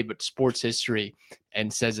NBA but sports history,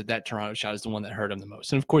 and says that Toronto shot is the one that hurt him the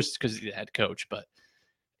most. And of course it's because he's the head coach, but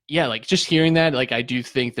yeah, like just hearing that, like I do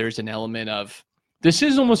think there's an element of this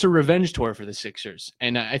is almost a revenge tour for the Sixers,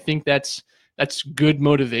 and I think that's good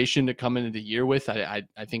motivation to come into the year with. I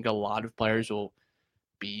think a lot of players will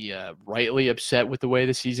be rightly upset with the way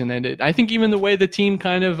the season ended. I think even the way the team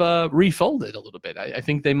kind of refolded a little bit. I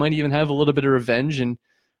think they might even have a little bit of revenge, and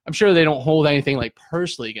I'm sure they don't hold anything like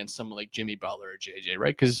personally against someone like Jimmy Butler or JJ,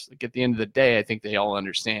 right? Because like, at the end of the day, I think they all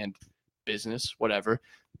understand business, whatever.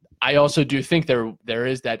 I also do think there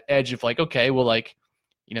is that edge of like, okay, well, like,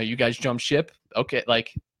 you guys jump ship. Okay,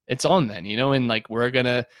 like it's on then, and like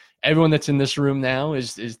everyone that's in this room now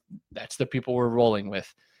is that's the people we're rolling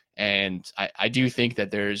with. And I do think that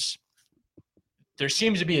there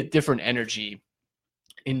seems to be a different energy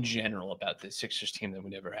in general about the Sixers team than we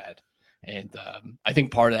never had. And I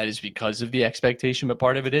think part of that is because of the expectation, but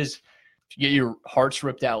part of it is if you get your hearts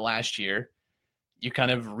ripped out last year, you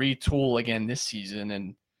kind of retool again this season.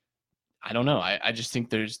 And I don't know. I just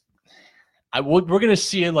think we're going to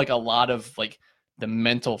see like a lot of like the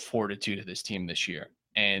mental fortitude of this team this year.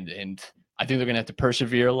 And I think they're going to have to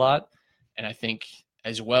persevere a lot. And I think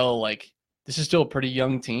as well, like this is still a pretty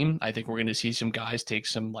young team. I think we're going to see some guys take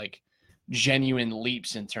some like genuine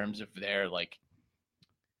leaps in terms of their like,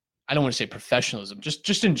 I don't want to say professionalism,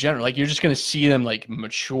 just in general. Like you're just going to see them like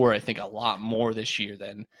mature, I think, a lot more this year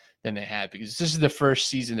than they have, because this is the first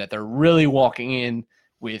season that they're really walking in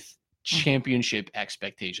with championship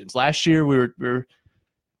expectations. Last year we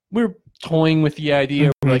were toying with the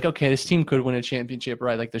idea. We're like, okay, this team could win a championship,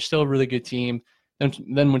 right? Like they're still a really good team.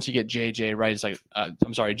 Then once you get JJ, right, it's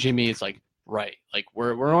like Jimmy, it's like, right, like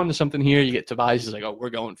we're on to something here. You get Tobias, it's like, oh, we're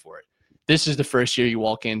going for it. This is the first year you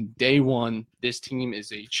walk in, day one, this team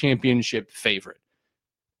is a championship favorite.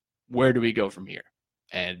 Where do we go from here?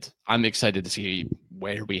 And I'm excited to see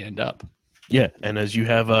where we end up. Yeah, and as you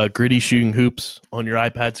have Gritty shooting hoops on your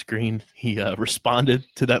iPad screen, he responded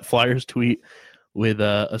to that Flyers tweet with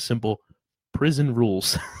a simple prison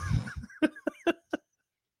rules.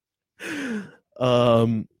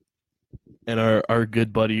 And our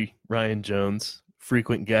good buddy Ryan Jones,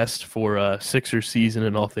 frequent guest for Sixers season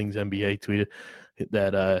and all things NBA, tweeted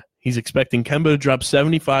that he's expecting Kemba to drop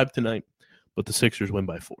 75 tonight, but the Sixers win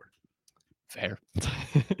by 4. Fair.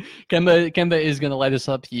 Kemba is going to light us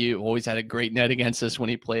up. He always had a great net against us when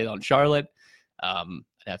he played on Charlotte. I'd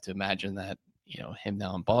have to imagine that, him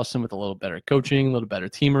now in Boston with a little better coaching, a little better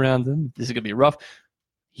team around him, this is going to be rough.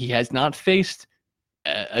 He has not faced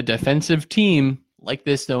a defensive team like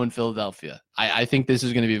this, though, in Philadelphia. I think this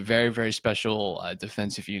is going to be a very, very special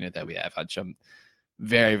defensive unit that we have, which I'm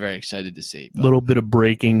very, very excited to see. A little bit of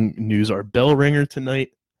breaking news. Our bell ringer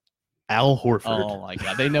tonight, Al Horford. Oh, my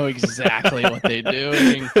God. They know exactly what they're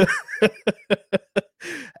doing.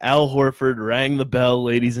 Al Horford rang the bell,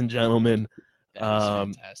 ladies and gentlemen.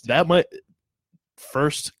 Fantastic. That might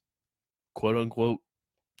first, quote unquote,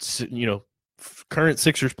 current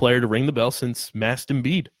Sixers player to ring the bell since Mast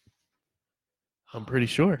Embiid. I'm pretty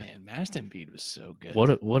sure. Man, Mast Embiid was so good. What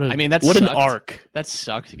an sucked. arc. That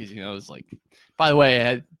sucked because, it was like, by the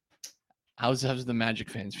way, how's the Magic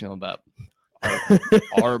fans feeling about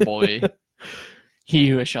our boy? He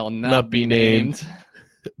who shall not be named.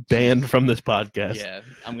 Banned from this podcast. Yeah,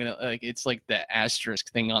 I'm going to, it's like the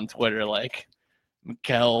asterisk thing on Twitter, like,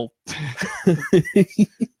 Mikal.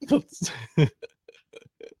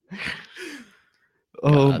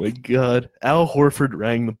 Oh, my God. Al Horford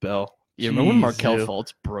rang the bell. Yeah, remember when Markelle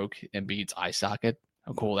Fultz broke Embiid's eye socket?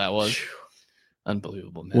 How cool that was!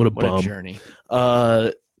 Unbelievable, man! What a bum. Journey!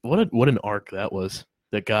 What an arc that was.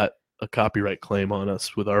 That got a copyright claim on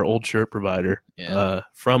us with our old shirt provider. Yeah.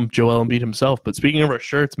 From Joel Embiid himself. But speaking of our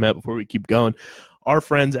shirts, Matt, before we keep going, our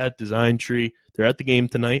friends at Design Tree, they're at the game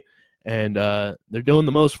tonight, and they're doing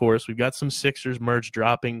the most for us. We've got some Sixers merch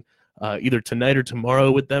dropping either tonight or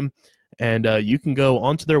tomorrow with them, and you can go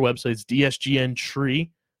onto their websites,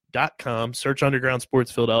 dsgntree.com, search Underground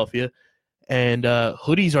Sports Philadelphia, and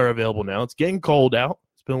hoodies are available now. It's getting cold out.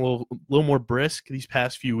 It's been a little more brisk these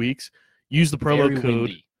past few weeks. Use the promo Very code.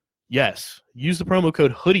 windy. Yes, use the promo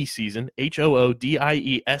code Hoodie Season,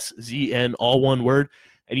 HOODIESZN, all one word,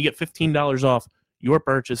 and you get $15 off your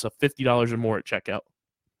purchase of $50 or more at checkout.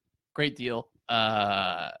 Great deal.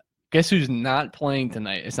 Guess who's not playing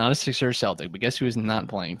tonight? It's not a Sixer or Celtic, but guess who is not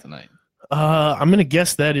playing tonight? I'm going to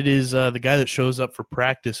guess that it is the guy that shows up for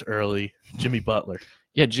practice early, Jimmy Butler.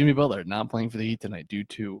 Yeah, Jimmy Butler not playing for the Heat tonight due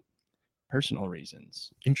to personal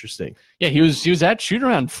reasons. Interesting. Yeah, he was at shoot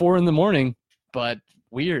around 4 a.m, but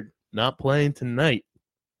weird. Not playing tonight.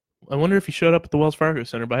 I wonder if he showed up at the Wells Fargo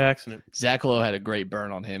Center by accident. Zach Lowe had a great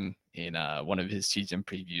burn on him in one of his season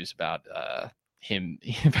previews about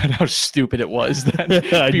about how stupid it was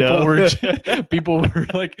that people were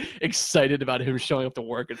like excited about him showing up to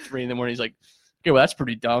work at 3 a.m. He's like, okay, well, that's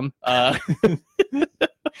pretty dumb. I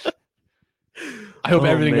hope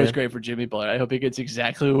everything goes great for Jimmy Butler. I hope he gets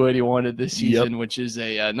exactly what he wanted this season, which is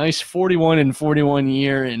a nice 41-41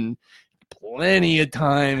 year and plenty of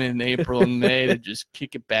time in April and May to just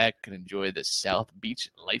kick it back and enjoy the South Beach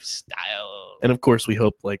lifestyle. And of course, we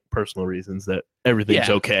hope, like personal reasons, that everything's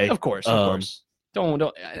okay. Of course. Don't.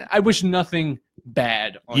 I wish nothing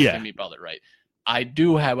bad on Jimmy Butler. Right. I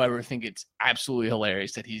do, however, think it's absolutely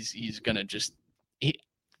hilarious that he's gonna just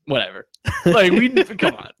whatever. Like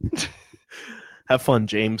come on. Have fun,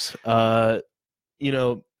 James.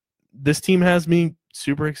 This team has me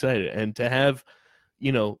super excited, and to have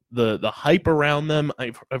the hype around them.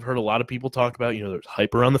 I've heard a lot of people talk about there's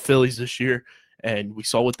hype around the Phillies this year, and we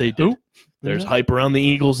saw what they did. There's hype around the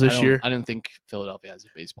Eagles this year. I don't think Philadelphia has a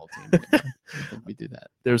baseball team anymore. I don't think we do that.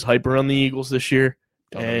 There's hype around the Eagles this year,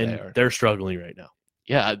 and they're struggling right now.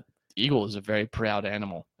 Yeah, Eagle is a very proud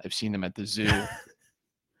animal. I've seen them at the zoo.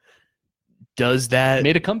 Does that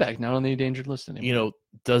made a comeback? Not on the endangered list anymore.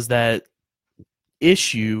 Does that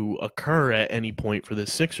issue occur at any point for the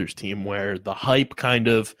Sixers team where the hype kind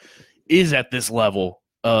of is at this level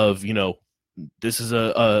of this is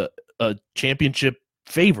a championship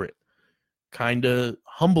favorite, kind of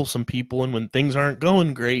humble some people, and when things aren't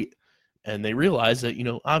going great and they realize that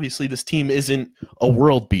obviously this team isn't a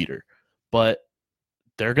world beater, but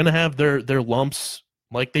they're gonna have their lumps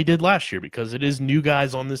like they did last year because it is new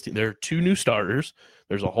guys on this team. There are 2 new starters.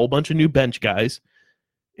 There's a whole bunch of new bench guys.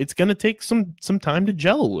 It's going to take some time to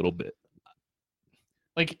gel a little bit.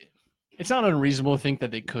 Like, it's not unreasonable to think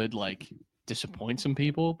that they could, disappoint some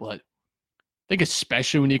people, but I think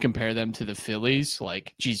especially when you compare them to the Phillies,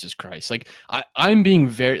 Jesus Christ. I'm being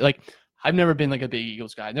very, I've never been, a big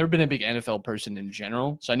Eagles guy. I've never been a big NFL person in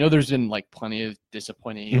general, so I know there's been, plenty of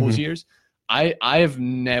disappointing Eagles years. I have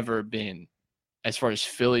never been, as far as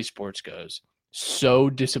Philly sports goes, so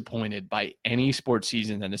disappointed by any sports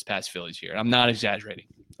season than this past Phillies year. I'm not exaggerating.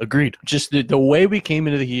 Agreed. Just the way we came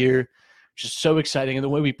into the year, just so exciting, and the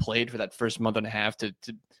way we played for that first month and a half to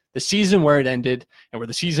the season where it ended and where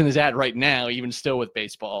the season is at right now, even still with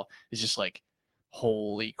baseball, is just like,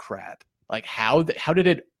 holy crap. Like how did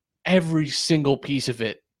it, every single piece of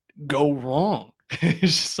it, go wrong?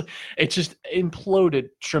 It just imploded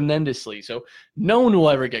tremendously. So no one will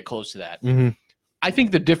ever get close to that. Mm-hmm. I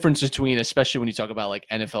think the difference between, especially when you talk about like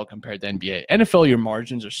NFL compared to NBA, NFL, your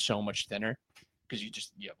margins are so much thinner because you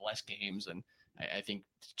have less games. And I think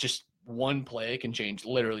just one play can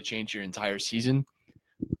literally change your entire season.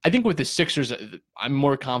 I think with the Sixers, I'm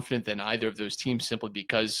more confident than either of those teams simply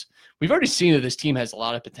because we've already seen that this team has a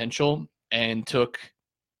lot of potential and took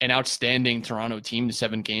an outstanding Toronto team to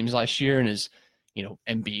 7 games last year and is,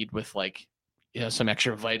 Embiid with some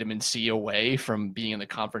extra vitamin C away from being in the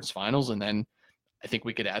conference finals. And then I think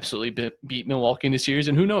we could absolutely beat Milwaukee in the series,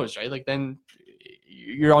 and who knows, right? Like then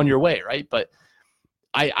you're on your way, right? But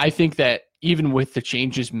I think that even with the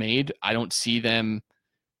changes made, I don't see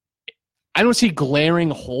glaring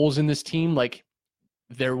holes in this team like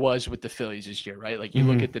there was with the Phillies this year, right? Like you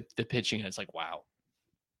look at the pitching and it's like, wow,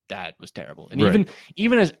 that was terrible. And right.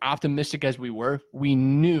 even as optimistic as we were, we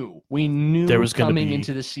knew there was coming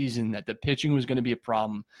into the season that the pitching was going to be a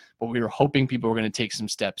problem, but we were hoping people were going to take some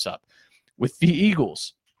steps up. With the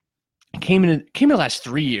Eagles, came in the last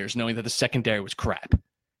 3 years knowing that the secondary was crap.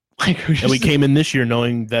 And we came in this year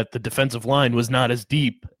knowing that the defensive line was not as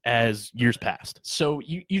deep as years past. So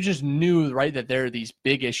you just knew, right, that there are these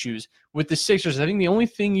big issues. With the Sixers, I think the only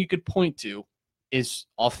thing you could point to is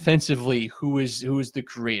offensively who is the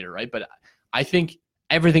creator, right? But I think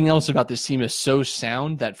everything else about this team is so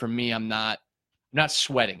sound that for me, I'm not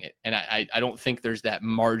sweating it. And I don't think there's that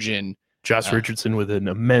margin. Josh Richardson with an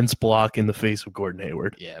immense block in the face of Gordon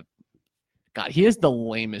Hayward. Yeah. God, he has the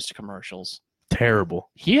lamest commercials.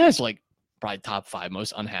 Terrible. He has probably top 5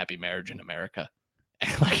 most unhappy marriage in America.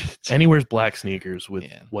 And he wears black sneakers with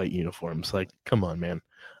white uniforms. Like, come on, man.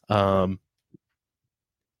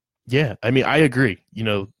 Yeah, I mean, I agree.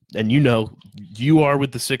 And you are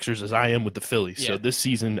with the Sixers as I am with the Phillies. Yeah. So this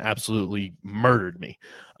season absolutely murdered me.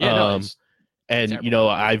 Yeah, and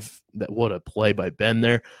what a play by Ben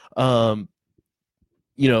there. And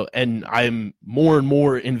I'm more and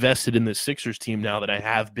more invested in the Sixers team now than I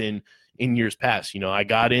have been in years past. I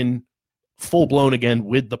got in full blown again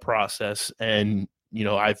with the process, and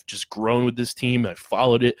I've just grown with this team. I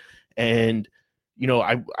followed it, and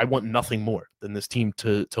I want nothing more than this team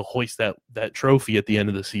to hoist that trophy at the end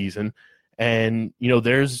of the season. And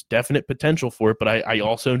there's definite potential for it, but I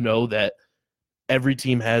also know that every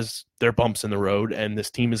team has their bumps in the road, and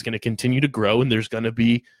this team is going to continue to grow, and there's going to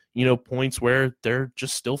be, points where they're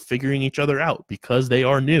just still figuring each other out because they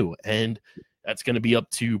are new. And that's going to be up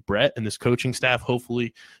to Brett and this coaching staff,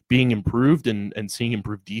 hopefully being improved and seeing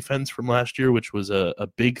improved defense from last year, which was a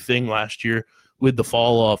big thing last year with the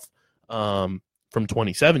fall off from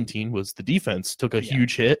 2017 was the defense took a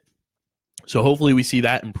huge hit. So hopefully we see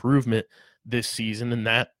that improvement this season, and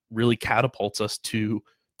that really catapults us to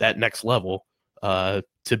that next level.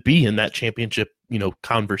 To be in that championship,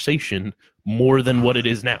 conversation more than what it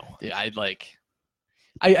is now. Yeah,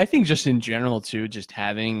 I think just in general too, just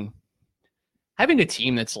having a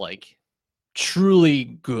team that's truly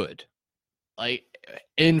good. Like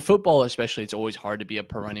in football, especially, it's always hard to be a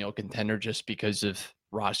perennial contender just because of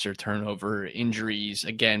roster turnover, injuries.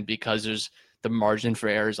 Again, because there's the margin for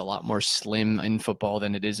error is a lot more slim in football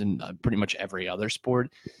than it is in pretty much every other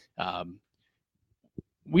sport.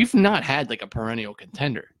 We've not had a perennial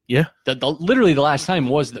contender. Yeah. Literally the last time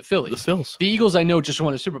was the Phillies. The Phils. The Eagles, I know, just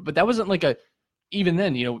won a Super Bowl, but that wasn't even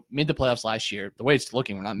then, made the playoffs last year. The way it's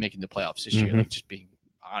looking, we're not making the playoffs this year, just being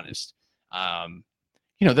honest.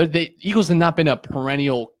 The Eagles have not been a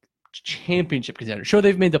perennial championship contender. Sure,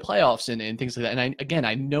 they've made the playoffs and things like that. And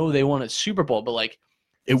I know they won a Super Bowl, but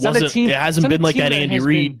it hasn't been like that Andy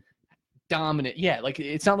Reid dominant. Yeah,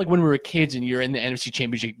 it's not like when we were kids and you're in the NFC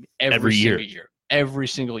Championship every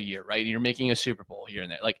single year, right? And you're making a Super Bowl here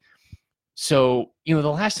and there. So, the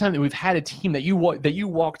last time that we've had a team that you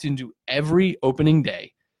walked into every opening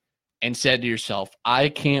day and said to yourself, I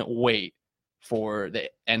can't wait for the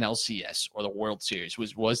NLCS or the World Series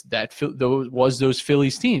was those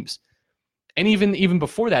Phillies teams. And even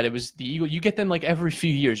before that, it was the Eagles. You get them every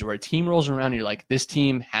few years where a team rolls around and you're like, this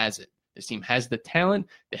team has it. This team has the talent,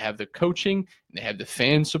 they have the coaching, and they have the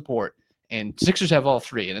fan support. And Sixers have all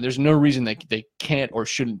three, and there's no reason they can't or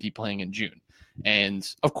shouldn't be playing in June. And,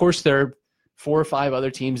 of course, there are 4 or 5 other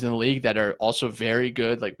teams in the league that are also very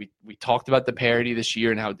good. We talked about the parity this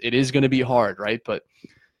year and how it is going to be hard, right? But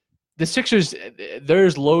the Sixers, they're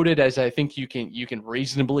as loaded as I think you can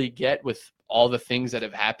reasonably get with all the things that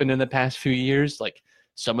have happened in the past few years. Like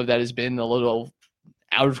some of that has been a little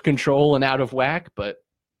out of control and out of whack, but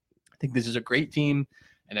I think this is a great team,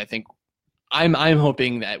 and I think I'm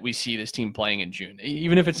hoping that we see this team playing in June,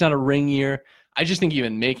 even if it's not a ring year. I just think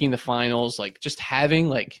even making the finals, like just having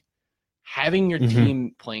your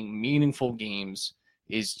team playing meaningful games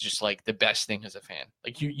is just like the best thing as a fan.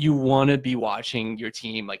 Like you want to be watching your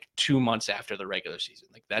team like 2 months after the regular season.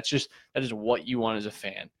 Like that is what you want as a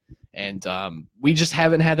fan. And we just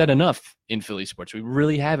haven't had that enough in Philly sports. We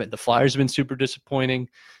really haven't. The Flyers have been super disappointing.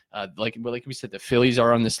 Like we said, the Phillies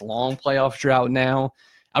are on this long playoff drought now.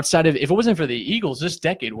 Outside of, if it wasn't for the Eagles, this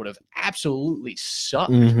decade would have absolutely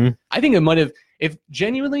sucked. I think it might have, if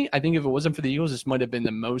it wasn't for the Eagles, this might have been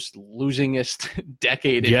the most losingest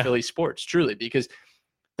decade in Philly sports, truly, because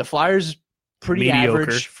the Flyers pretty Mediocre.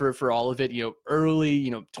 average for all of it. Early,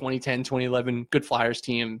 2010, 2011, good Flyers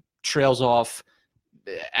team, trails off,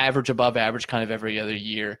 average, above average kind of every other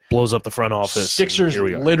year. Blows up the front office. Sixers Here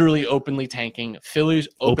we are. literally openly tanking. Phillies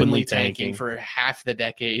openly tanking for half the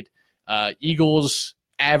decade. Eagles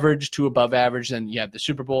average to above average, then you have the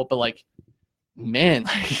Super Bowl. But man,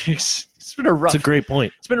 it's been a rough. It's a great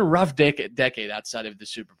point. It's been a rough decade outside of the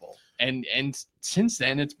Super Bowl, and since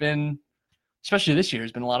then it's been, especially this year,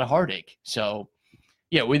 has been a lot of heartache. So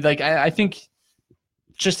yeah, I think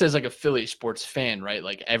just as like a Philly sports fan, right?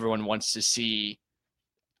 Like everyone wants to see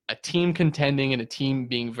a team contending and a team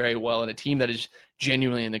being very well and a team that is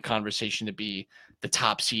genuinely in the conversation to be the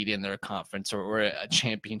top seed in their conference or a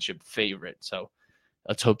championship favorite. So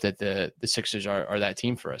let's hope that the Sixers are that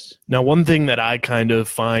team for us. Now, one thing that I kind of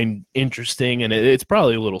find interesting, and it's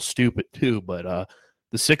probably a little stupid too, but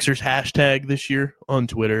the Sixers hashtag this year on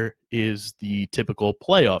Twitter is the typical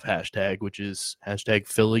playoff hashtag, which is hashtag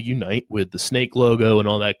Philly Unite with the snake logo and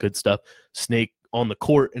all that good stuff, snake on the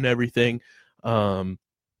court and everything. And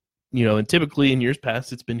typically in years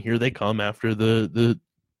past, it's been Here They Come after the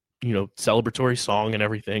celebratory song and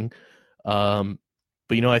everything.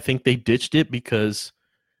 But, I think they ditched it because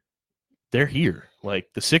they're here. Like,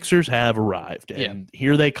 the Sixers have arrived, and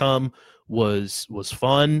Here They Come was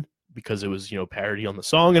fun because it was, parody on the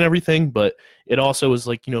song and everything, but it also was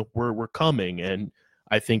like, we're coming. And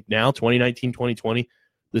I think now, 2019, 2020,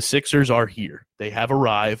 the Sixers are here. They have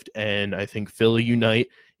arrived, and I think Philly Unite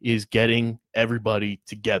is getting everybody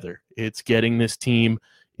together. It's getting this team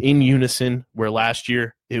in unison, where last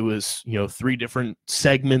year it was, 3 different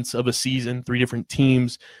segments of a season, 3 different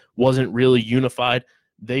teams, wasn't really unified.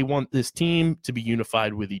 They want this team to be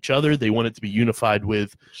unified with each other. They want it to be unified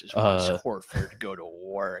with Horford go to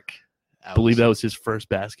work. I believe that was his first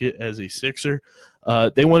basket as a Sixer.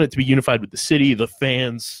 They want it to be unified with the city, the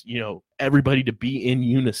fans, everybody to be in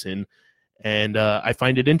unison. And I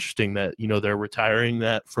find it interesting that, they're retiring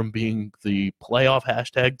that from being the playoff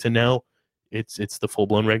hashtag to now it's the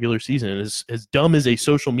full-blown regular season. And as dumb as a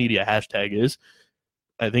social media hashtag is,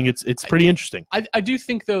 I think it's pretty interesting. I do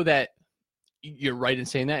think, though, that you're right in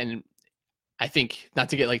saying that. And I think, not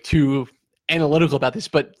to get too analytical about this,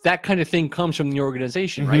 but that kind of thing comes from the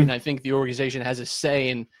organization, right? And I think the organization has a say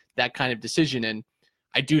in that kind of decision. And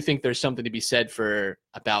I do think there's something to be said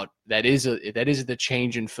about that is the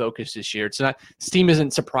change in focus this year. It's not, this team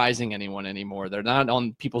isn't surprising anyone anymore. They're not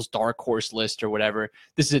on people's dark horse list or whatever.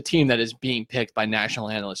 This is a team that is being picked by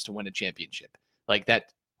national analysts to win a championship. Like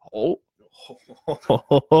that.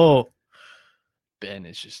 Ben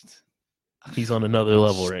is just, he's on another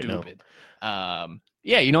level stupid right now.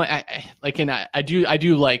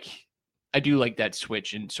 I do like that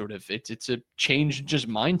switch, and sort of it's a change in just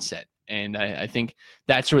mindset. And I think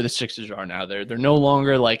that's where the Sixers are now. They're no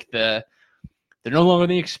longer they're no longer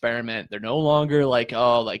the experiment. They're no longer you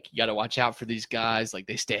got to watch out for these guys. Like,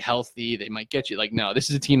 they stay healthy, they might get you. Like, no, this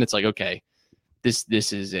is a team that's okay, this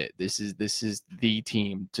is it. This is the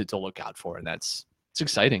team to look out for, and it's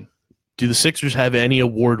exciting. Do the Sixers have any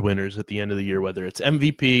award winners at the end of the year, whether it's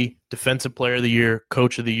MVP, Defensive Player of the Year,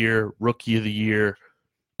 Coach of the Year, Rookie of the Year,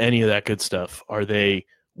 any of that good stuff? Are they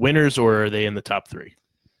winners, or are they in the top 3?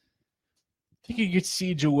 I think you could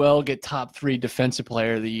see Joel get top 3 Defensive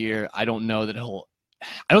Player of the Year. I don't know that he'll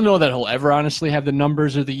ever honestly have the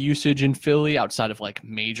numbers or the usage in Philly outside of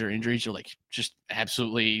major injuries or just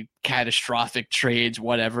absolutely catastrophic trades,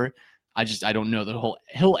 whatever. I don't know that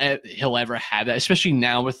he'll ever have that, especially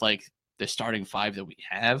now with the starting 5 that we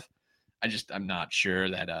have. I'm not sure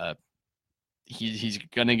that he's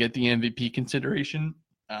gonna get the MVP consideration.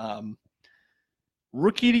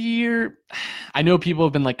 Rookie of the Year, I know people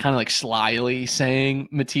have been slyly saying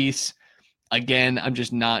Matisse. Again, I'm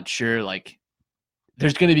just not sure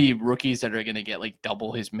there's going to be rookies that are going to get like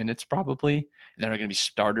double his minutes probably, that are going to be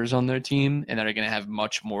starters on their team, and that are going to have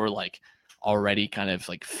much more like already kind of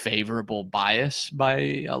like favorable bias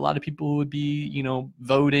by a lot of people who would be, you know,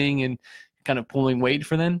 voting and kind of pulling weight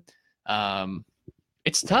for them.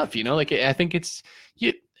 It's tough, you know, like I think it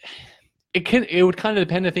would kind of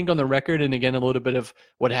depend, I think, on the record. And again, a little bit of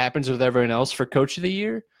what happens with everyone else for coach of the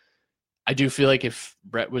year. I do feel like if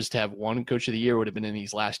Brett was to have one coach of the year, it would have been in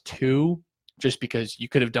these last two, just because you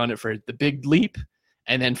could have done it for the big leap.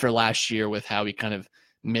 And then for last year with how he kind of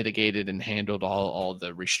mitigated and handled all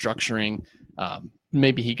the restructuring.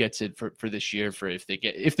 Maybe he gets it for this year. For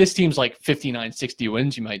if this team's like 59, 60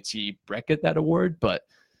 wins, you might see Brett get that award. But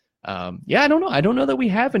yeah, I don't know. I don't know that we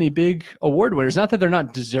have any big award winners. Not that they're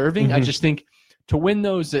not deserving. Mm-hmm. I just think to win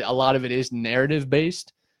those, a lot of it is narrative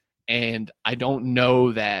based. And I don't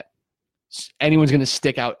know that anyone's going to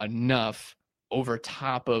stick out enough over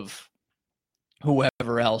top of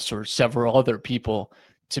whoever else or several other people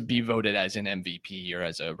to be voted as an MVP or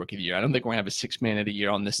as a rookie of the year. I don't think we're going to have a 6 man of the year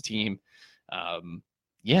on this team.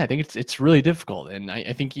 Yeah, I think it's really difficult. And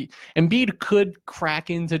I think Embiid could crack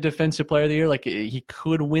into defensive player of the year. Like he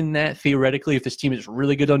could win that theoretically if this team is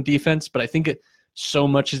really good on defense. But I think so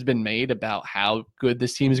much has been made about how good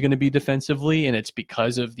this team is going to be defensively. And it's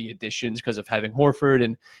because of the additions, because of having Horford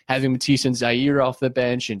and having Matisse and Zaire off the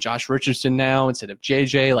bench and Josh Richardson now instead of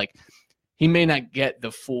JJ. Like, he may not get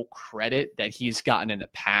the full credit that he's gotten in the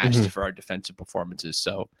past for our defensive performances.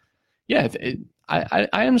 So, yeah, I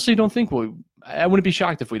honestly don't think I wouldn't be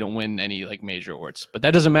shocked if we don't win any like major awards. But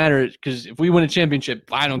that doesn't matter because if we win a championship,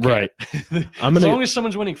 I don't care. Right. As long as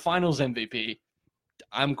someone's winning Finals MVP,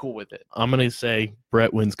 I'm cool with it. I'm going to say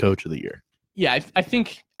Brett wins Coach of the Year. Yeah, I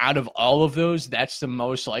think out of all of those, that's the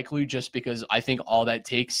most likely, just because I think all that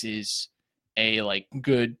takes is a like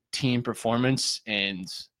good team performance, and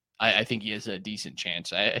I think he has a decent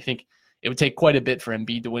chance. I think it would take quite a bit for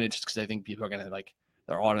Embiid to win it, just because I think people are going to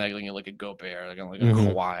they're automatically going to look at Gobert, they're going to look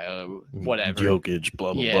at Kawhi, whatever. Jokic,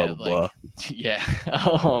 blah, blah, blah, blah. Yeah.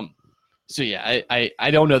 So, yeah,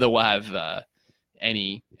 I don't know that we'll have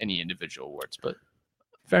any individual awards, but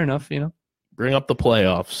fair enough, you know. Bring up the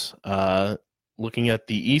playoffs. Looking at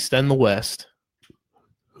the East and the West,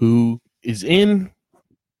 who is in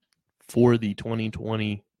for the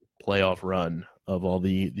 2020 playoff run of all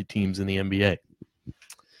the teams in the NBA?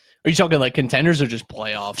 Are you talking like contenders or just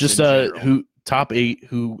playoffs? Just who top 8?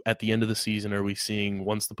 Who at the end of the season are we seeing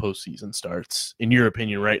once the postseason starts? In your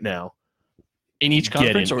opinion, right now, in each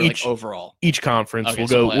conference or like overall? Each conference. Okay,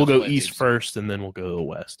 we'll go East first, and then we'll go to the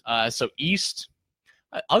West. So East,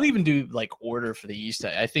 I'll even do like order for the East.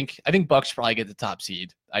 I think Bucks probably get the top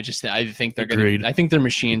seed. I think they're going to. I think they're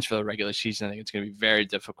machines for the regular season. I think it's going to be very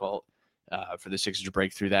difficult for the Sixers to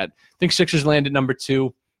break through that. I think Sixers land at number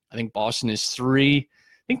 2. I think Boston is 3. I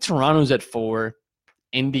think Toronto's at 4.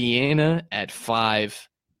 Indiana at 5.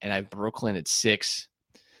 And I have Brooklyn at 6.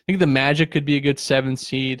 I think the Magic could be a good 7th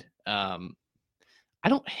seed. I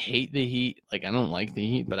don't hate the Heat. Like, I don't like the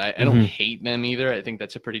Heat, but I don't hate them either. I think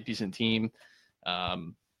that's a pretty decent team. I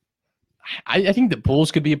think the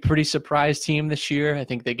Bulls could be a pretty surprise team this year. I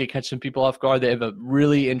think they could catch some people off guard. They have a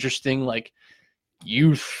really interesting like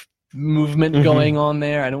youth movement going on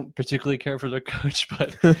there. I don't particularly care for their coach,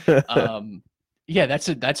 but yeah,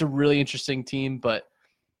 that's a really interesting team. But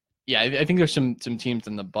yeah, I think there's some teams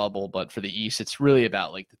in the bubble, but for the East, it's really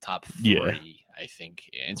about like the top 3. Yeah. I think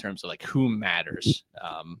in terms of like who matters,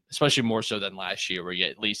 especially more so than last year, where you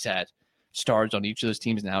at least had stars on each of those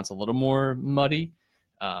teams. Now it's a little more muddy.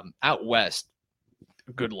 Out West,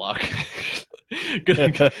 good luck.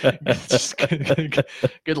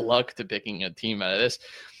 good luck to picking a team out of this.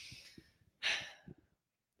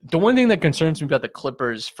 The one thing that concerns me about the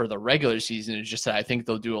Clippers for the regular season is just that I think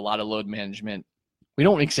they'll do a lot of load management. We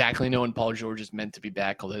don't exactly know when Paul George is meant to be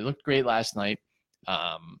back, although they looked great last night.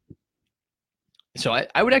 So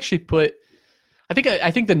I would actually put – I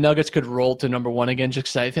think the Nuggets could roll to number 1 again, just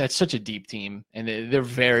because I think that's such a deep team, and they're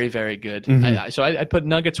very, very good. So I'd put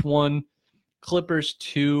Nuggets 1, Clippers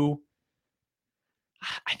 2.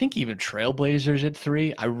 I think even Trailblazers at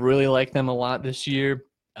 3. I really like them a lot this year.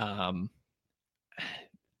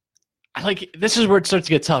 This is where it starts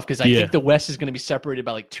to get tough, because I think the West is going to be separated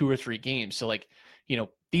by like 2 or 3 games. So like, you know,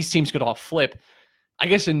 these teams could all flip. I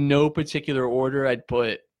guess in no particular order, I'd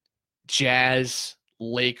put Jazz,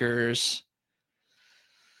 Lakers,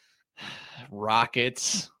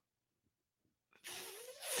 Rockets.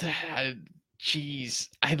 Jeez,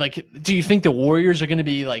 do you think the Warriors are going to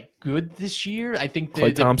be like good this year? I think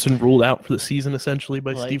Klay Thompson ruled out for the season essentially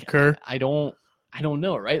by Steve Kerr. I don't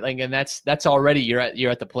know, right? Like, and that's already you're at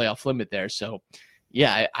the playoff limit there. So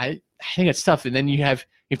yeah, I think it's tough. And then you have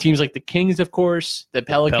teams like the Kings, of course, the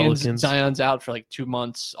Pelicans. Zion's out for like 2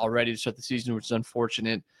 months already to start the season, which is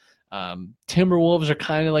unfortunate. Timberwolves are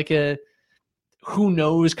kind of like a who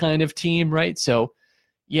knows kind of team, right? So,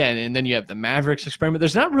 yeah, and then you have the Mavericks experiment.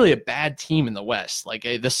 There's not really a bad team in the West. Like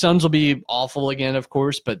the Suns will be awful again, of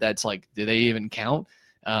course, but that's like, do they even count?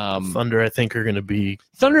 Thunder, I think, are going to be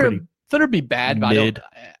Thunder be bad, mid.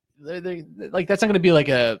 But I don't, like that's not going to be like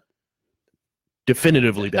a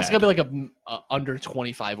definitively bad. That's going to be like a under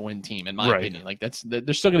 25 win team, in my opinion. Like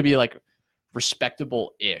they're still going to be like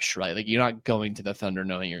respectable-ish, right? Like you're not going to the Thunder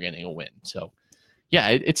knowing you're getting a win. So, yeah,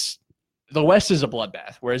 it's the West is a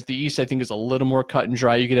bloodbath, whereas the East, I think, is a little more cut and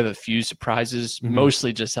dry. You could have a few surprises,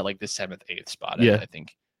 mostly just at like the 7th, 8th spot. Yeah. I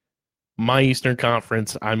think. My Eastern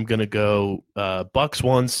Conference, I'm gonna go Bucks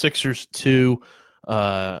 1, Sixers 2.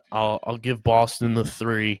 I'll give Boston the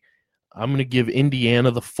 3. I'm gonna give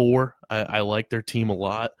Indiana the 4. I like their team a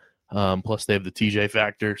lot. Plus they have the TJ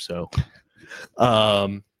factor. So,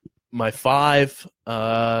 my 5,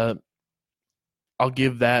 I'll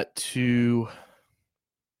give that to.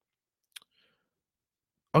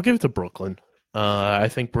 I'll give it to Brooklyn. I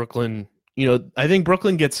think Brooklyn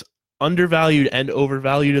gets undervalued and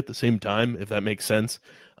overvalued at the same time, if that makes sense.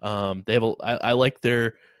 They have I like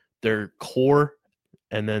their core,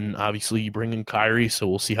 and then obviously you bring in Kyrie, so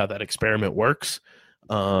we'll see how that experiment works.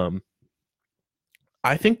 I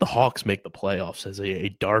think the Hawks make the playoffs as a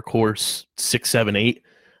dark horse 6, 7, 8.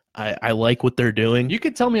 I like what they're doing. You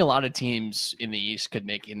could tell me a lot of teams in the East could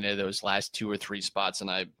make into those last 2 or 3 spots, and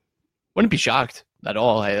I wouldn't be shocked at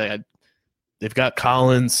all. They've got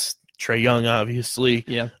Collins, Trae Young, obviously.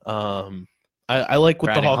 Yeah. I like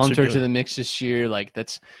what the Hawks Hunter are doing. to the mix this year. Like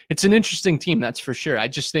it's an interesting team, that's for sure. I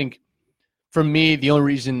just think, for me, the only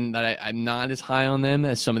reason that I'm not as high on them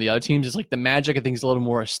as some of the other teams is like the Magic. I think is a little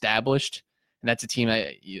more established, and that's a team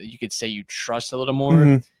you could say you trust a little more.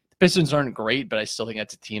 Mm-hmm. The Pistons aren't great, but I still think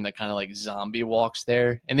that's a team that kind of like zombie walks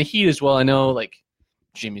there. And the Heat as well. I know like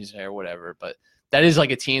Jimmy's there, whatever, but that is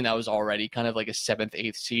like a team that was already kind of like a 7th,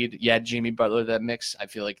 8th seed. Yeah, Jimmy Butler, that mix. I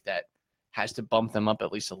feel like that has to bump them up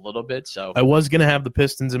at least a little bit. So I was gonna have the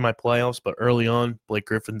Pistons in my playoffs, but early on, Blake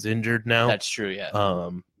Griffin's injured now. That's true, yeah.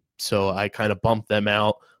 So I kind of bumped them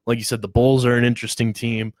out. Like you said, the Bulls are an interesting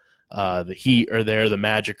team. The Heat are there. The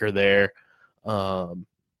Magic are there. So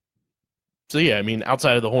yeah, I mean,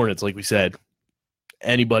 outside of the Hornets, like we said,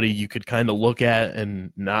 anybody you could kind of look at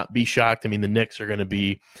and not be shocked. I mean, the Knicks are going to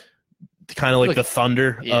be kind of like the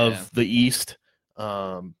Thunder of the East,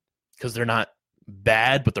 because they're not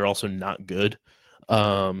bad, but they're also not good.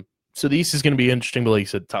 So the East is going to be interesting, but like you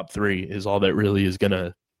said, top 3 is all that really is going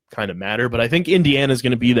to kind of matter. But I think Indiana is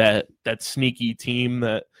going to be that sneaky team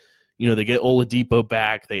that, they get Oladipo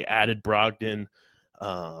back. They added Brogdon.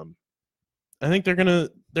 I think they're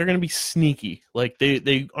gonna be sneaky. Like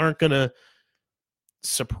they aren't gonna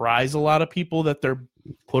surprise a lot of people that they're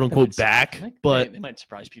quote unquote back, but they might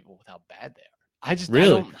surprise people with how bad they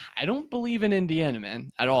are. I don't believe in Indiana,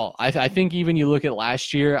 man, at all. I think even you look at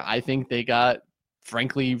last year, I think they got,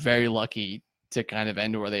 frankly, very lucky to kind of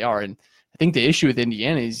end where they are. And I think the issue with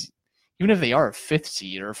Indiana is, even if they are a 5th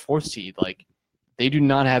seed or a 4th seed, like they do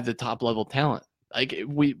not have the top level talent. Like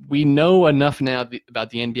we know enough now about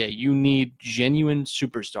the NBA. You need genuine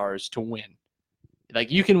superstars to win.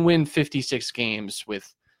 Like you can win 56 games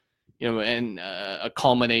with, and a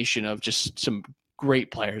culmination of just some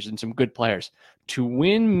great players and some good players. To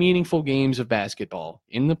win meaningful games of basketball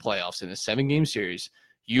in the playoffs in a 7-game series,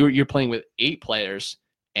 you're playing with 8 players,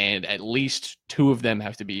 and at least 2 of them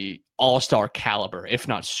have to be all-star caliber, if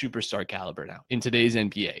not superstar caliber now in today's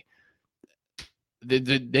NBA.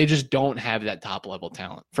 They just don't have that top level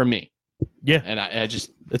talent for me. Yeah, and I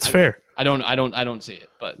just it's fair. I don't see it.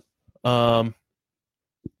 But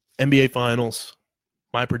NBA Finals,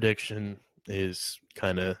 my prediction is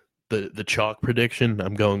kind of the chalk prediction.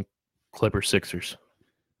 I'm going Clippers Sixers.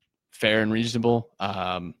 Fair and reasonable.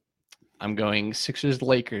 I'm going Sixers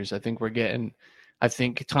Lakers. I think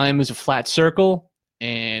time is a flat circle,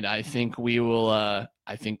 and I think we will.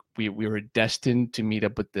 I think we were destined to meet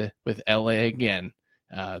up with LA again.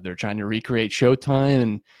 They're trying to recreate Showtime,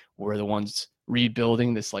 and we're the ones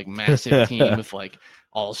rebuilding this like massive team with like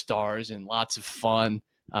all stars and lots of fun.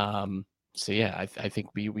 So yeah, I think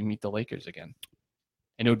we meet the Lakers again,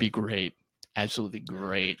 and it would be great, absolutely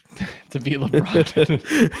great, to beat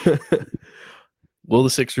LeBron. Will the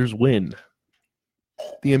Sixers win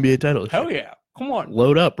the NBA title? Hell yeah! Come on,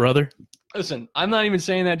 load up, brother. Listen, I'm not even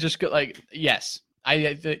saying that. Just like yes,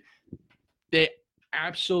 they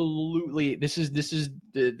absolutely. This is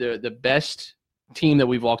the best team that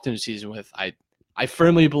we've walked into the season with. I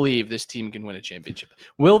firmly believe this team can win a championship.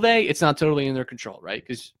 Will they? It's not totally in their control, right?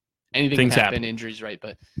 Because anything Things can happen, happen. injuries, right?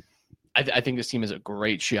 But I think this team is a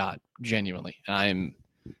great shot, genuinely.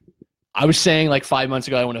 I was saying like 5 months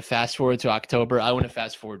ago, I want to fast forward to October. I want to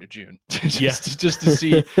fast forward to June, just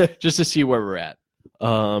to see where we're at.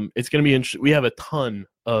 It's going to be interesting. We have a ton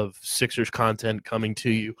of Sixers content coming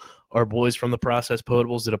to you. Our boys from the Process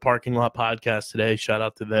Potables did a parking lot podcast today. Shout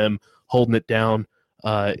out to them, holding it down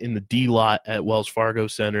in the D lot at Wells Fargo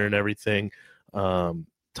Center and everything.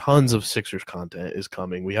 Tons of Sixers content is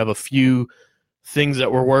coming. We have a few things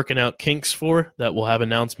that we're working out kinks for that we'll have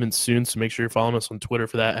announcements soon, so make sure you're following us on Twitter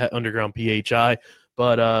for that at Underground PHI.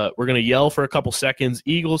 But we're going to yell for a couple seconds.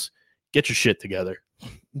 Eagles, get your shit together.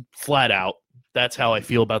 Flat out. That's how I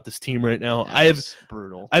feel about this team right now.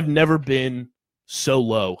 Brutal. I've never been so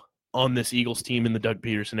low on this Eagles team in the Doug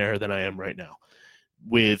Peterson era than I am right now.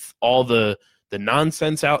 With all the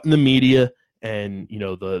nonsense out in the media and, you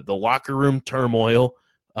know, the locker room turmoil,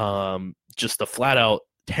 just the flat out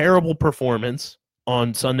terrible performance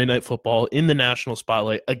on Sunday Night Football in the national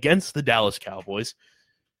spotlight against the Dallas Cowboys.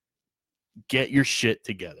 Get your shit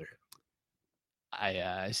together.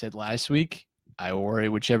 I said last week, I worry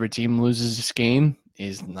whichever team loses this game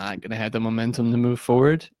is not going to have the momentum to move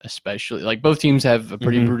forward, especially like both teams have a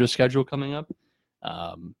pretty brutal schedule coming up.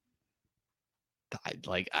 I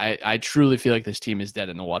truly feel like this team is dead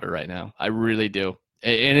in the water right now. I really do.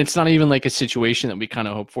 And it's not even like a situation that we kind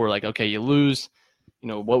of hope for. Like, okay, you lose. You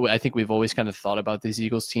know, what I think we've always kind of thought about this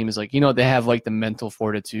Eagles team is like, you know, they have like the mental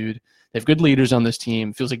fortitude. They have good leaders on this team.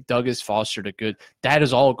 It feels like Doug has fostered a good – that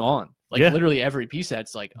is all gone. Like literally every piece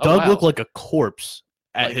that's like – Doug looked like a corpse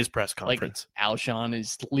at his press conference. Like Alshon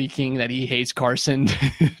is leaking that he hates Carson.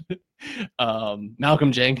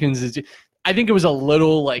 Malcolm Jenkins is – I think it was a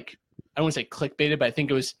little like – I don't want to say clickbaited, but I think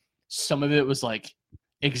it was – some of it was like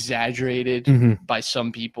exaggerated by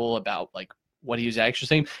some people about like what he was actually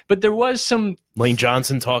saying. But there was some Lane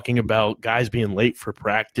Johnson talking about guys being late for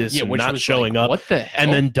practice and not showing up. What the hell?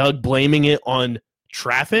 And then Doug blaming it on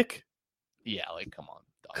traffic. Yeah, like come on,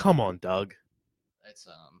 Doug. Come on, Doug. That's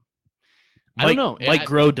I don't know. Mike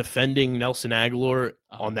Groh defending Nelson Aguilar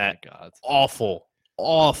on that awful.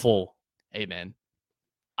 Hey man,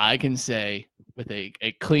 I can say with a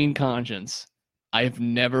clean conscience, I've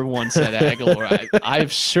never once said Aguilar.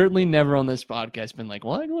 I've certainly never on this podcast been like,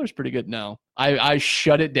 well, Aguilar's pretty good. No, I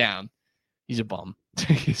shut it down. He's a bum.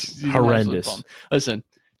 He's horrendous. Bum. Listen,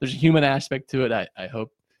 there's a human aspect to it. I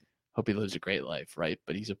hope he lives a great life, right?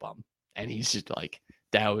 But he's a bum, and he's just like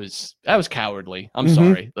that was cowardly. I'm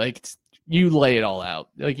sorry. Like you lay it all out.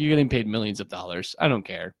 Like you're getting paid millions of dollars. I don't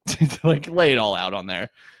care. Like lay it all out on there.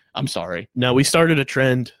 I'm sorry. Now we started a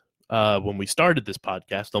trend. When we started this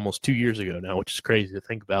podcast almost 2 years ago now, which is crazy to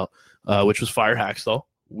think about, which was Fire Hackstall.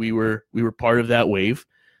 We were part of that wave,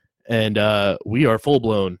 and we are full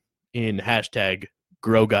blown in hashtag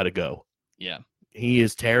Grow Gotta Go. Yeah, he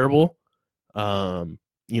is terrible.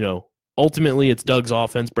 Ultimately it's Doug's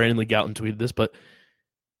offense. Brandon Lee Gouton tweeted this, but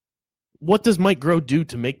what does Mike Groh do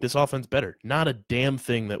to make this offense better? Not a damn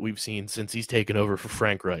thing that we've seen since he's taken over for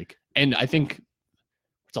Frank Reich. And I think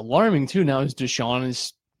it's alarming too now is Deshaun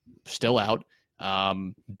is still out.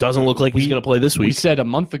 Doesn't look like he's going to play this week. We said a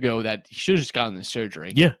month ago that he should have just gotten the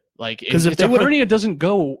surgery. Yeah. Like, because if the hernia doesn't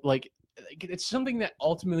go, like, it's something that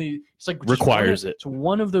ultimately it's like requires it. It's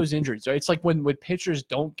one of those injuries, right? It's like when pitchers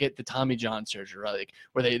don't get the Tommy John surgery, right? Like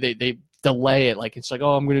where they delay it. Like it's like,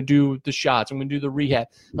 oh, I'm going to do the shots. I'm going to do the rehab.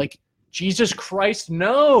 Like, Jesus Christ,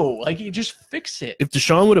 no. Like, you just fix it. If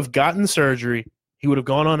Deshaun would have gotten surgery, he would have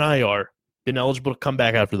gone on IR, been eligible to come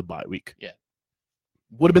back after the bye week. Yeah.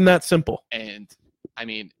 Would have been that simple. And, I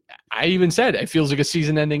mean, I even said it feels like a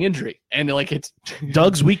season-ending injury. And, like, it's –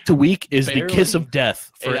 Doug's week to week is barely, the kiss of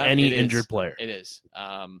death for any injured player. It is.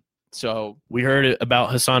 So – we heard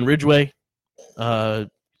about Hassan Ridgeway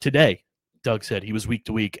today. Doug said he was week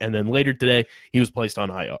to week. And then later today, he was placed on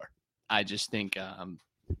IR. I just think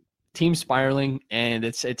team spiraling, and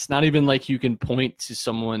it's not even like you can point to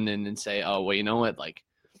someone and say, oh, well, you know what, like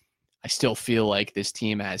I still feel like this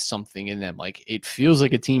team has something in them. Like it feels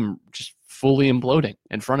like a team just fully imploding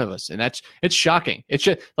in front of us, and it's shocking. It's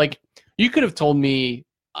just like you could have told me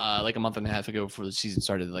like a month and a half ago before the season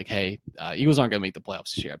started, like, hey, Eagles aren't gonna make the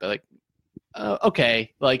playoffs this year. But like,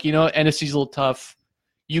 okay, like, you know, NFC's a little tough.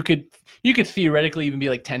 You could theoretically even be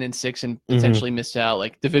like 10-6 and potentially miss out.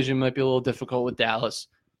 Like division might be a little difficult with Dallas.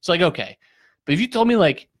 It's like, okay. But if you told me,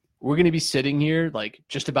 like, we're going to be sitting here, like,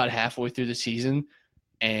 just about halfway through the season,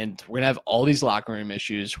 and we're going to have all these locker room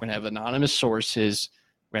issues, we're going to have anonymous sources,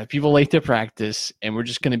 we're going to have people late to practice, and we're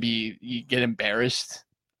just going to you get embarrassed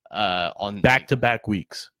on back-to-back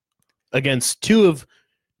weeks. against two of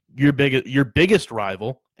your biggest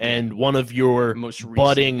rival and one of your most recent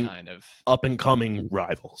budding kind of up and coming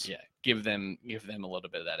rivals. Yeah, give them a little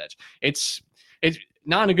bit of that edge. It's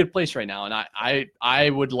not in a good place right now, and I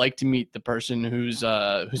would like to meet the person who's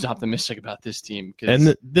optimistic about this team.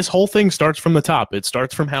 And this whole thing starts from the top. It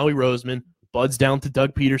starts from Howie Roseman, buds down to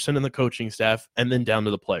Doug Peterson and the coaching staff, and then down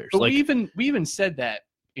to the players. But we even said that,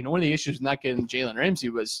 you know, one of the issues with not getting Jalen Ramsey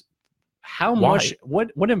was how Why? much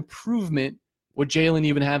what improvement would Jalen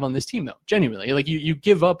even have on this team, though? Genuinely, like you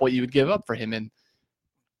give up what you would give up for him, and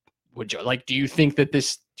would you do you think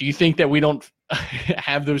that we don't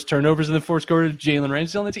have those turnovers in the fourth quarter of Jalen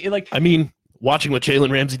Ramsey on the team? Like, I mean, watching what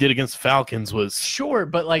Jalen Ramsey did against the Falcons was sure,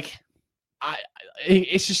 but like,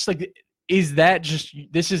 it's just like, is that just,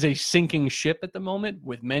 this is a sinking ship at the moment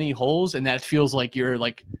with many holes, and that feels like you're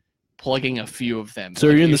like plugging a few of them. So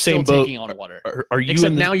like, you're in the same boat. Taking on water. Are you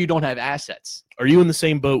Except now you don't have assets. Are you in the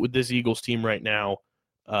same boat with this Eagles team right now,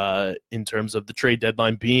 in terms of the trade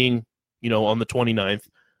deadline being, on the 29th,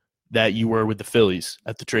 that you were with the Phillies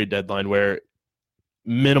at the trade deadline, where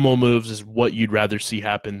minimal moves is what you'd rather see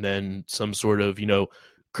happen than some sort of,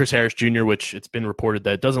 Chris Harris Jr., which it's been reported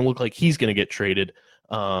that it doesn't look like he's going to get traded.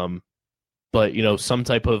 But, some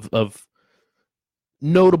type of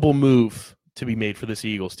notable move to be made for this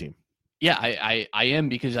Eagles team. Yeah, I am,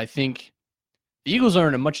 because I think the Eagles are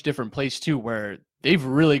in a much different place too, where they've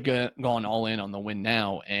really gone all in on the win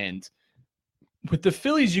now. And with the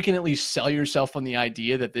Phillies, you can at least sell yourself on the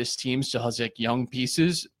idea that this team still has like young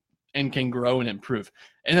pieces and can grow and improve.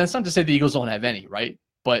 And that's not to say the Eagles don't have any, right?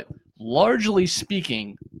 But largely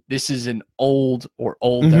speaking, this is an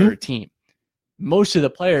older team. Most of the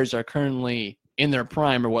players are currently in their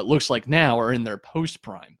prime, or what looks like now, or in their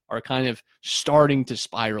post-prime, are kind of starting to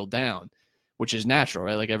spiral down, which is natural,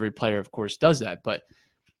 right? Like every player, of course, does that. But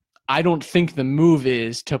I don't think the move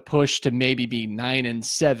is to push to maybe be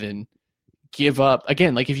 9-7, give up.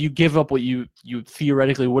 Again, like if you give up what you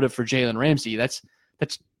theoretically would have for Jalen Ramsey, that's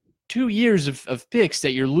 2 years of picks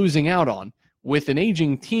that you're losing out on. With an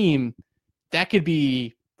aging team, that could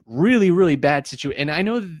be really, really bad situation. And I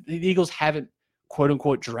know the Eagles haven't,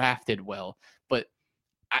 quote-unquote, drafted well, but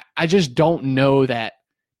I just don't know that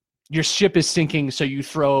your ship is sinking, so you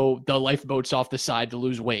throw the lifeboats off the side to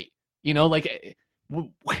lose weight. Like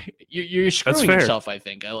you're screwing yourself, I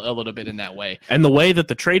think, a little bit in that way. And the way that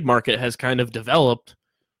the trade market has kind of developed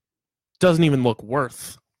doesn't even look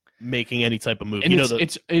worth making any type of move. And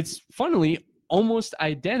it's funnily almost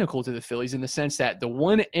identical to the Phillies in the sense that the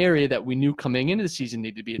one area that we knew coming into the season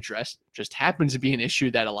needed to be addressed just happens to be an issue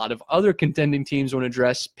that a lot of other contending teams want to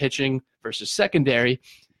address, pitching versus secondary,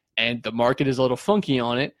 and the market is a little funky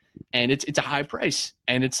on it, and it's a high price.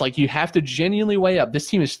 And it's like you have to genuinely weigh up. This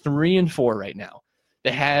team is 3-4 right now.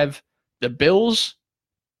 They have the Bills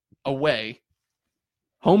away,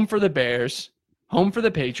 home for the Bears, home for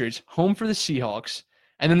the Patriots, home for the Seahawks,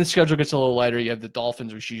 and then the schedule gets a little lighter. You have the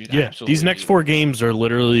Dolphins, which you absolutely these next 4 games are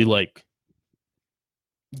literally like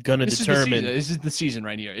gonna determine. This is the season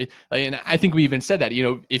right here. And I think we even said that.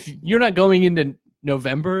 If you're not going into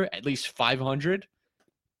November at least 500,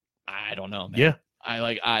 I don't know, man. Yeah,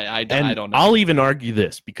 I don't know. I'll even argue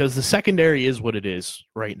this, because the secondary is what it is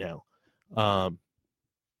right now.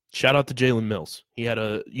 Shout out to Jalen Mills. He had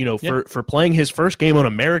for playing his first game on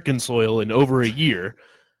American soil in over a year,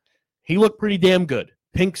 he looked pretty damn good.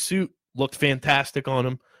 Pink suit looked fantastic on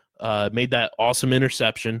him. Made that awesome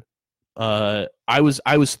interception. I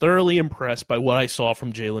was thoroughly impressed by what I saw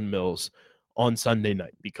from Jalen Mills on Sunday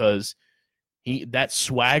night, because that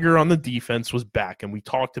swagger on the defense was back, and we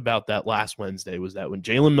talked about that last Wednesday, was that when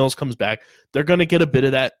Jalen Mills comes back, they're going to get a bit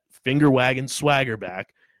of that finger wagging swagger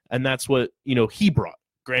back, and that's what he brought.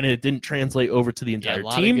 Granted, it didn't translate over to the entire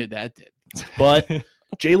team, of good that did. But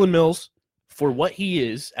Jalen Mills, for what he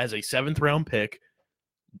is as a 7th-round pick,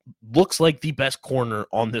 looks like the best corner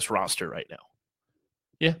on this roster right now.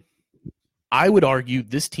 Yeah. I would argue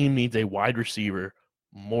this team needs a wide receiver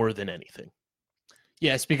more than anything.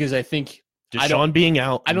 Yes, because I think Deshaun being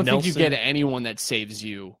out, I don't Nelson, think you get anyone that saves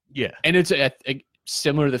you. Yeah. And it's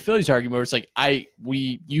similar to the Phillies argument, where it's like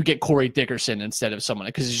you get Corey Dickerson instead of someone,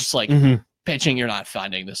 because it's just like pitching, you're not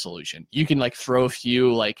finding the solution. You can throw a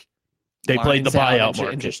few they played the buyout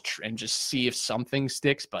market and just see if something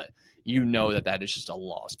sticks, but that is just a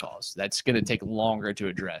lost cause. That's going to take longer to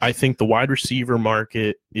address. I think the wide receiver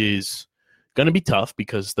market is going to be tough,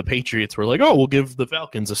 because the Patriots were like, oh, we'll give the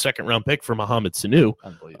Falcons a 2nd-round pick for Mohamed Sanu.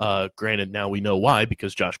 Granted, now we know why,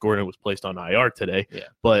 because Josh Gordon was placed on IR today. Yeah.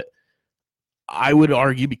 But I would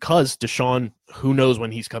argue, because Deshaun, who knows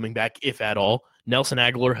when he's coming back, if at all. Nelson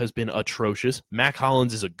Aguilar has been atrocious. Mac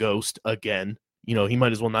Hollins is a ghost again. he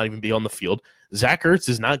might as well not even be on the field. Zach Ertz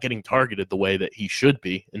is not getting targeted the way that he should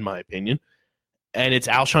be, in my opinion. And it's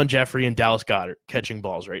Alshon Jeffrey and Dallas Goedert catching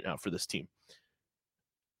balls right now for this team.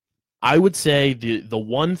 I would say the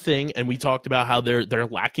one thing, and we talked about how they're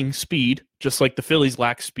lacking speed, just like the Phillies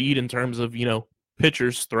lack speed in terms of,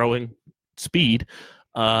 pitchers throwing speed.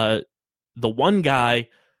 The one guy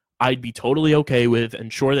I'd be totally okay with,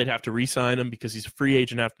 and sure they'd have to re-sign him because he's a free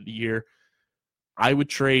agent after the year. I would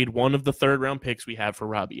trade one of the third-round picks we have for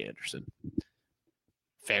Robbie Anderson.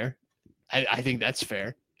 Fair. I think that's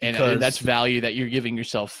fair. And that's value that you're giving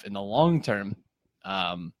yourself in the long term.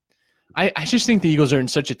 I just think the Eagles are in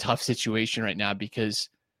such a tough situation right now because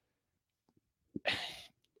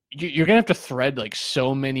you're going to have to thread like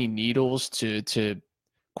so many needles to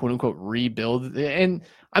quote unquote rebuild. And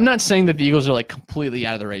I'm not saying that the Eagles are like completely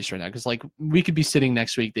out of the race right now because like we could be sitting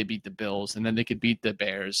next week, they beat the Bills and then they could beat the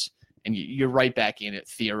Bears and you're right back in it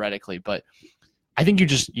theoretically. But I think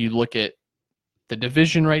you look at the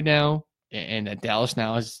division right now and that Dallas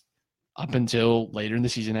now is up until later in the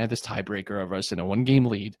season had this tiebreaker over us in a 1-game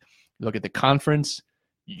lead. Look at the conference,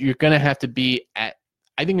 you're going to have to be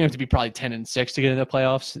I think you have to be probably 10-6 to get into the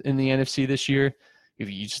playoffs in the NFC this year. If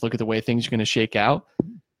you just look at the way things are going to shake out,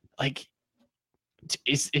 like,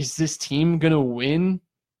 is this team going to win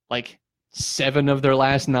like 7 of their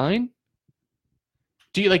last 9?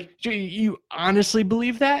 Do you honestly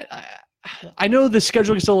believe that? I know the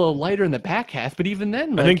schedule is a little lighter in the back half, but even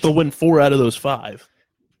then, I think they'll win 4 out of those 5.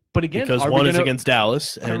 But again, because one is against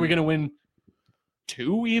Dallas, are we going to win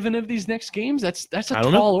 2 even of these next games? That's a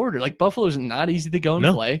tall order. Like Buffalo's not easy to go and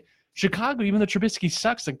play. Chicago, even though Trubisky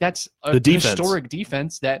sucks, like that's a historic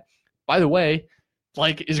defense that, by the way,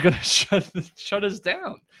 like is going to shut us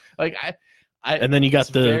down. Like and then you got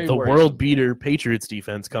the world beater Patriots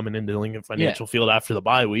defense coming into Lincoln Financial Field after the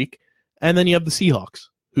bye week, and then you have the Seahawks,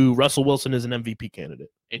 who Russell Wilson is an MVP candidate.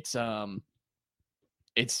 It's a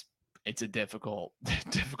difficult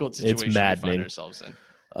situation it's maddening. to find ourselves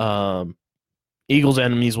in. Eagles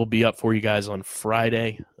enemies will be up for you guys on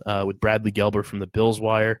Friday with Bradley Gelber from the Bills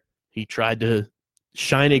Wire. He tried to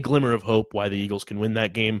shine a glimmer of hope why the Eagles can win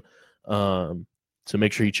that game. So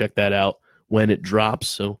make sure you check that out when it drops.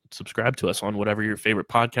 So subscribe to us on whatever your favorite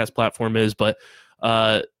podcast platform is. But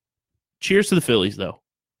cheers to the Phillies, though.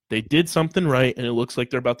 They did something right, and it looks like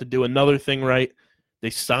they're about to do another thing right. They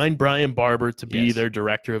signed Brian Barber to be their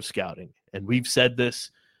director of scouting. And we've said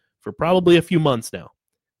this for probably a few months now.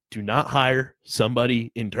 Do not hire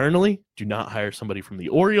somebody internally. Do not hire somebody from the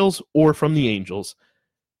Orioles or from the Angels.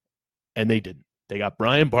 And they didn't. They got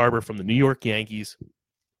Brian Barber from the New York Yankees,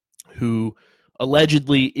 who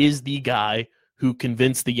allegedly is the guy who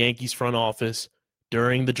convinced the Yankees front office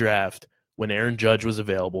during the draft when Aaron Judge was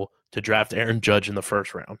available to draft Aaron Judge in the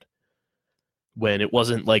first round. When it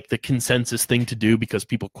wasn't like the consensus thing to do because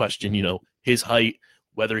people question, his height,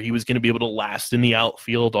 whether he was going to be able to last in the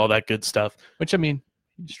outfield, all that good stuff. Which, I mean,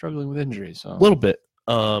 he's struggling with injuries. So. A little bit.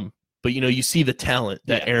 But, you see the talent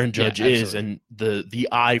that Aaron Judge is and the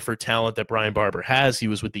eye for talent that Brian Barber has. He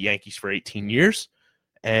was with the Yankees for 18 years,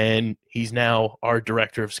 and he's now our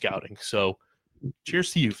director of scouting. So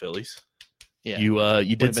cheers to you, Phillies. Yeah,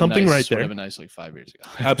 you did something right there. Would have been nice like 5 years ago.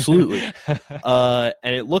 Absolutely.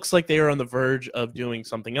 And it looks like they are on the verge of doing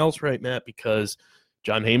something else right, Matt, because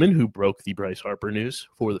John Heyman, who broke the Bryce Harper news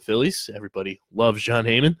for the Phillies, everybody loves John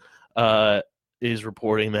Heyman, is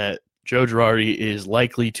reporting that Joe Girardi is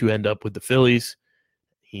likely to end up with the Phillies.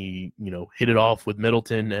 He, hit it off with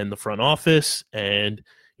Middleton and the front office. And,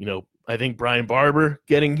 I think Brian Barber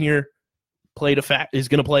getting here is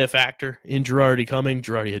going to play a factor in Girardi coming.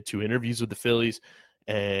 Girardi had 2 interviews with the Phillies,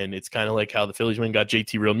 and it's kind of like how the Phillies went and got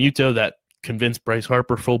JT Realmuto that convinced Bryce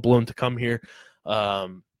Harper full-blown to come here.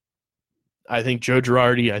 I think Joe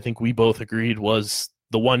Girardi, I think we both agreed, was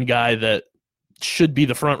the one guy that should be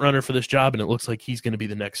the front runner for this job, and it looks like he's going to be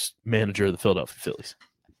the next manager of the Philadelphia Phillies.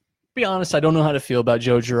 Be honest, I don't know how to feel about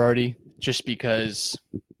Joe Girardi just because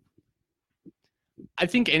I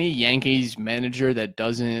think any Yankees manager that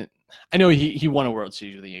doesn't – I know he won a World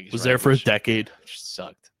Series with the Yankees. Was there for a decade. Which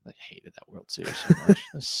sucked. I hated that World Series so much.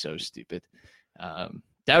 That was so stupid.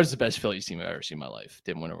 That was the best Phillies team I've ever seen in my life.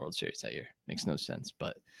 Didn't win a World Series that year. Makes no sense,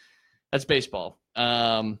 but that's baseball.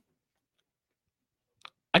 I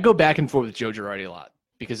go back and forth with Joe Girardi a lot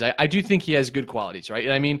because I do think he has good qualities, right?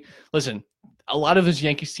 I mean, listen, a lot of his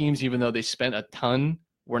Yankees teams, even though they spent a ton,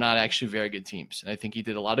 were not actually very good teams. And I think he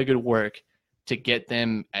did a lot of good work to get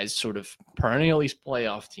them as sort of perennial at least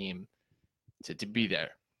playoff team to be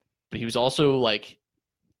there. But he was also like,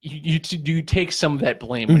 you take some of that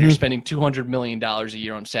blame when you're spending $200 million a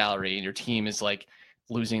year on salary and your team is like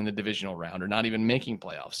losing the divisional round or not even making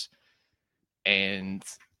playoffs. and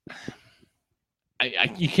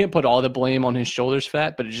you can't put all the blame on his shoulders for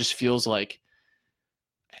that, but it just feels like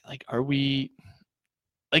are we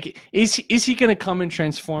like is he going to come and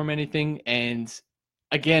transform anything? And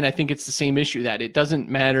again, I think it's the same issue that it doesn't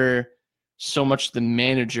matter so much the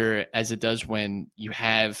manager as it does when you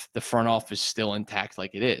have the front office still intact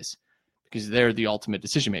like it is, because they're the ultimate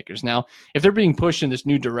decision makers. Now, if they're being pushed in this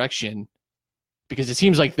new direction, because it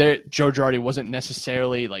seems like Joe Girardi wasn't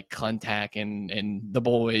necessarily like Klentak and the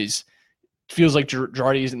boys. It feels like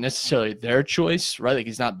Girardi isn't necessarily their choice, right? Like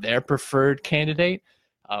he's not their preferred candidate,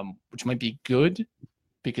 which might be good,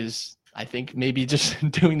 because I think maybe just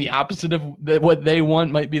doing the opposite of what they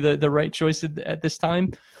want might be the right choice at this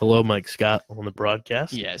time. Hello, Mike Scott on the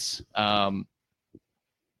broadcast. Yes. Yeah,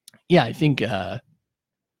 I think I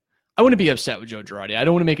wouldn't be upset with Joe Girardi. I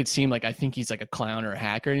don't want to make it seem like I think he's like a clown or a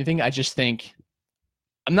hack or anything. I just think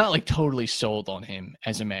I'm not like totally sold on him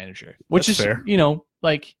as a manager, which That's is fair.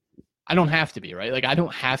 Like I don't have to be, right? Like I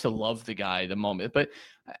don't have to love the guy the moment, but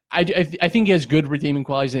I think he has good redeeming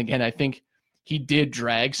qualities. And again, I think he did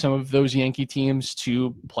drag some of those Yankee teams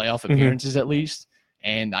to playoff appearances at least.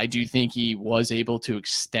 And I do think he was able to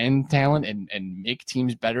extend talent and make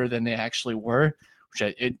teams better than they actually were,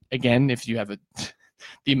 which again, if you have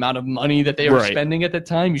the amount of money that they were spending at the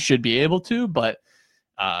time, you should be able to, but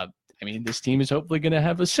I mean, this team is hopefully going to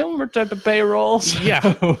have a similar type of payroll. So,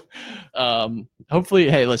 Yeah. Hopefully,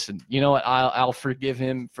 hey, listen, you know what? I'll forgive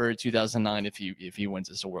him for 2009 if he wins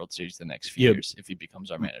us a World Series the next few years, if he becomes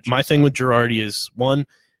our manager. My thing with Girardi is, one,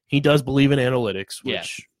 he does believe in analytics,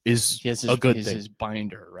 which is a good thing. His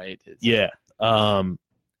binder, right? And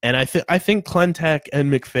I think Klentak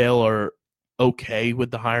and McPhail are okay with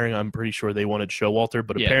the hiring. I'm pretty sure they wanted Showalter,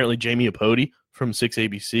 but apparently Jamie Apodi from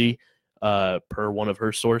 6ABC, per one of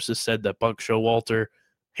her sources, said that Buck Showalter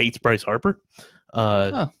hates Bryce Harper.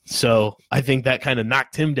 So I think that kind of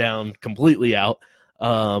knocked him down completely out.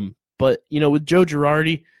 But with Joe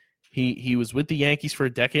Girardi, he was with the Yankees for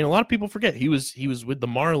a decade. And a lot of people forget he was with the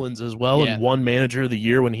Marlins as well and won Manager of the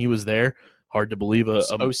Year when he was there. Hard to believe.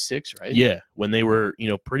 06, right? Yeah, when they were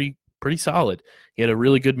pretty solid. He had a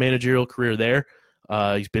really good managerial career there.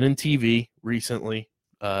 He's been in TV recently.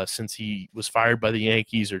 Since he was fired by the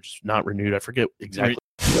Yankees or just not renewed. I forget exactly.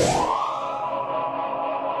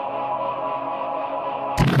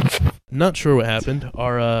 Not sure what happened.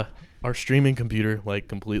 Our streaming computer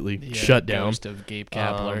completely shut down. Ghost of Gabe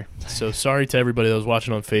Kapler. So sorry to everybody that was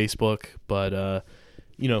watching on Facebook, but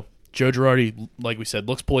Joe Girardi, like we said,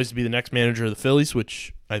 looks poised to be the next manager of the Phillies,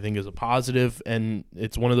 which I think is a positive, and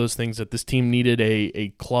it's one of those things that this team needed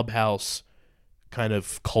a clubhouse kind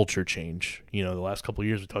of culture change. The last couple of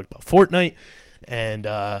years we talked about Fortnite, and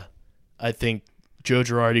I think Joe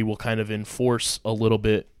Girardi will kind of enforce a little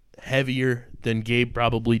bit heavier than Gabe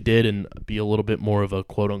probably did and be a little bit more of a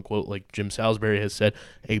quote-unquote, like Jim Salisbury has said,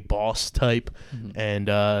 a boss type,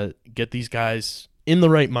 and get these guys in the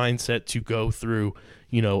right mindset to go through,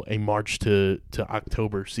 a March to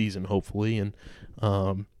October season, hopefully. And,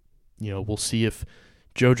 we'll see if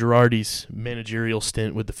Joe Girardi's managerial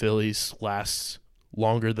stint with the Phillies lasts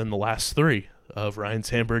longer than the last three of Ryan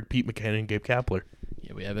Sandberg, Pete McKinnon, and Gabe Kapler.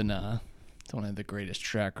 Yeah, we haven't don't have the greatest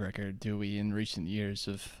track record, do we, in recent years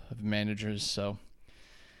of managers? So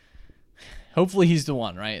hopefully he's the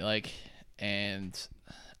one, right? And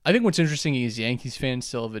I think what's interesting is Yankees fans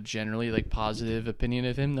still have a generally positive opinion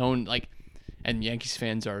of him. And Yankees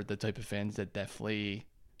fans are the type of fans that definitely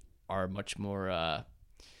are much more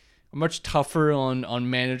much tougher on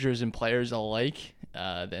managers and players alike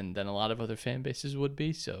than a lot of other fan bases would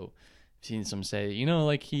be. So I've seen some say,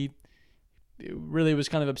 he really was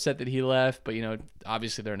kind of upset that he left, but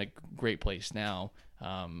obviously they're in a great place now.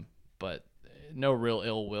 But no real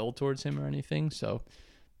ill will towards him or anything. So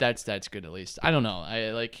that's good at least. I don't know.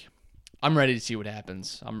 I'm ready to see what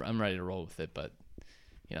happens. I'm ready to roll with it, but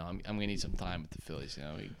I'm gonna need some time with the Phillies.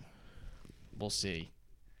 We'll see.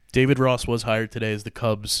 David Ross was hired today as the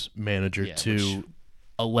Cubs manager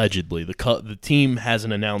allegedly. The team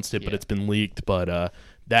hasn't announced it, but it's been leaked. But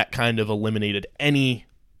that kind of eliminated any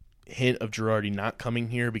hint of Girardi not coming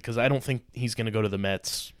here, because I don't think he's going to go to the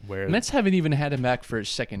Mets. Where Mets haven't even had him back for his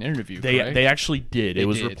second interview. They actually did. It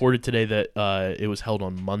was reported today that it was held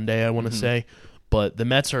on Monday, I want to say. But the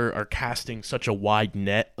Mets are casting such a wide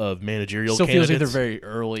net of managerial candidates. Feels like they're very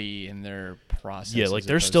early in their process. Yeah,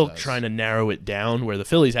 they're still trying to narrow it down, where the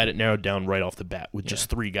Phillies had it narrowed down right off the bat with just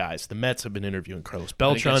three guys. The Mets have been interviewing Carlos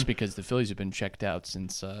Beltran. That's because the Phillies have been checked out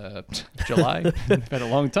since July. They've had a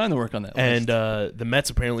long time to work on that list. And the Mets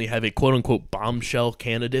apparently have a quote-unquote bombshell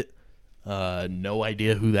candidate No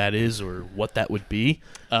idea who that is or what that would be.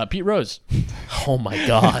 Pete Rose. Oh my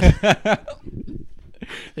God.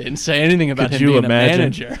 They didn't say anything about Could him you being imagine?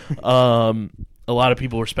 a manager. A lot of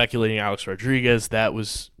people were speculating Alex Rodriguez. That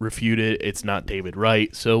was refuted. It's not David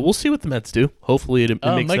Wright. So we'll see what the Mets do. Hopefully it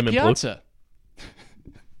makes Mike them implode. Piazza.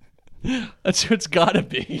 That's who it's got to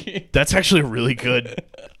be. That's actually a really good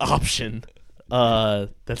option.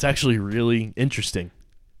 That's actually really interesting.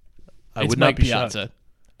 I It's would Mike not be Piazza. shocked.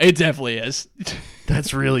 It definitely is.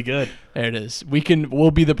 That's really good. There it is.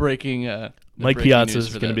 We'll be the breaking. Mike Piazza is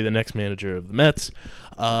going to be the next manager of the Mets.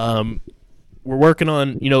 We're working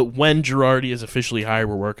on, when Girardi is officially hired,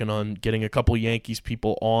 we're working on getting a couple Yankees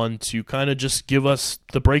people on to kind of just give us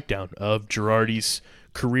the breakdown of Girardi's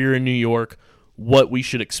career in New York, what we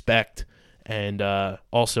should expect, and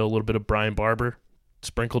also a little bit of Brian Barber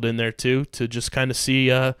sprinkled in there too, to just kind of see,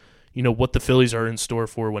 what the Phillies are in store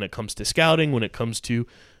for when it comes to scouting, when it comes to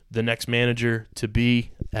the next manager to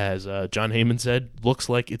be, as John Heyman said, looks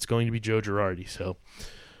like it's going to be Joe Girardi. So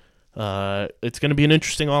it's going to be an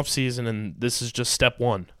interesting offseason, and this is just step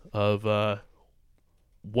one of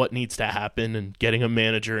what needs to happen, and getting a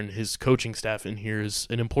manager and his coaching staff in here is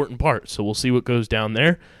an important part. So we'll see what goes down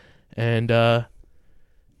there. And,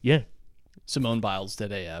 yeah. Simone Biles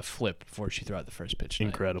did a flip before she threw out the first pitch tonight.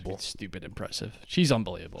 Incredible. Stupid impressive. She's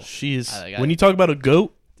unbelievable. She is, when you talk about a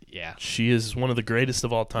GOAT, yeah, she is one of the greatest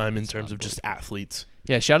of all time in terms of just athletes.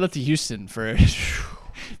 Yeah, shout out to Houston for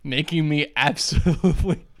making me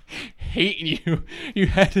absolutely hate you. You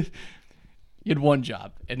had one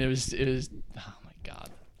job, and it was oh my God.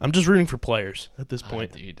 I'm just rooting for players at this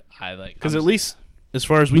point. Dude, because at least as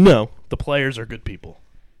far as we know, the players are good people.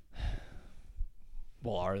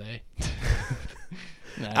 Well, are they?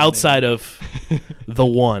 Outside of the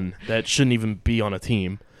one that shouldn't even be on a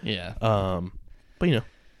team. Yeah. But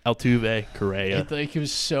Altuve, Correa. It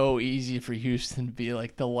was so easy for Houston to be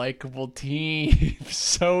like the likable team.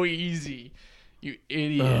 So easy. You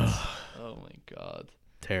idiots. Oh my God.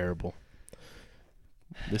 Terrible.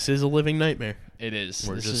 This is a living nightmare. It is.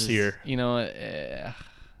 We're just here.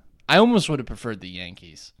 I almost would have preferred the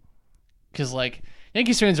Yankees. Because,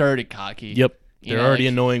 Yankees fans are already cocky. Yep. They're already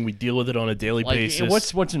annoying. We deal with it on a daily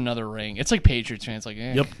basis. What's another ring? It's like Patriots fans.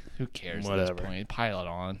 Yep. Who cares Whatever. at this point? Pile it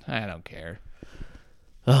on. I don't care.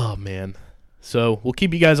 Oh, man. So we'll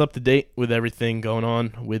keep you guys up to date with everything going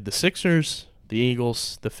on with the Sixers, the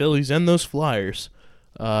Eagles, the Phillies, and those Flyers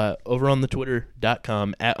over on the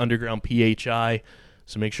Twitter.com @UndergroundPHI.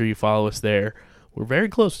 So make sure you follow us there. We're very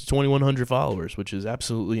close to 2,100 followers, which is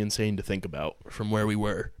absolutely insane to think about from where we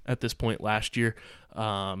were at this point last year.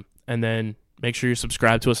 And then make sure you're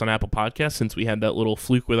subscribed to us on Apple Podcasts. Since we had that little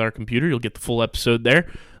fluke with our computer, you'll get the full episode there.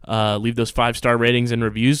 Leave those 5-star ratings and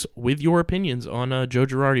reviews with your opinions on Joe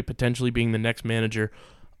Girardi potentially being the next manager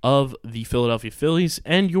of the Philadelphia Phillies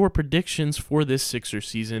and your predictions for this Sixers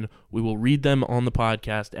season. We will read them on the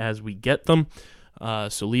podcast as we get them.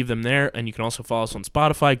 So leave them there. And you can also follow us on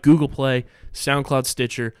Spotify, Google Play, SoundCloud,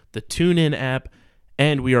 Stitcher, the TuneIn app,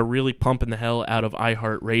 and we are really pumping the hell out of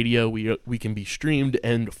iHeartRadio. We can be streamed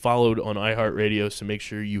and followed on iHeartRadio, so make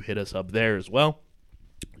sure you hit us up there as well.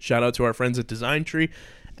 Shout out to our friends at Design Tree.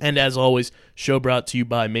 And as always, show brought to you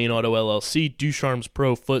by Main Auto LLC, Ducharme's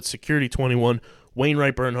Pro Foot, Security 21,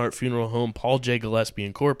 Wainwright Bernhardt Funeral Home, Paul J. Gillespie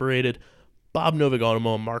Incorporated, Bob Novak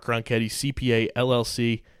Automo, Mark Ronchetti, CPA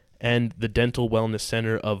LLC, and the Dental Wellness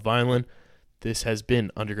Center of Vineland. This has been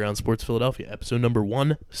Underground Sports Philadelphia, episode number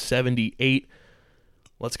 178.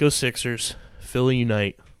 Let's go Sixers. Philly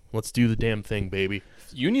unite. Let's do the damn thing, baby.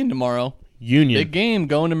 Union tomorrow. Union. Big game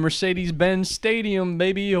going to Mercedes-Benz Stadium,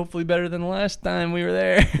 baby. Hopefully better than the last time we were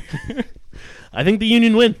there. I think the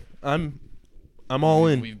Union win. I'm all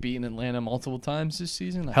in. We've beaten Atlanta multiple times this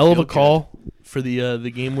season. Hell of a call for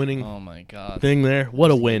the game-winning oh my God. thing there.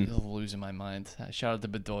 What a win. I'm losing my mind. Shout out to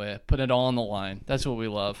Bedoya. Put it all on the line. That's what we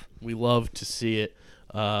love. We love to see it.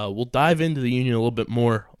 We'll dive into the Union a little bit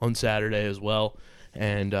more on Saturday as well.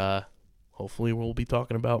 And hopefully we'll be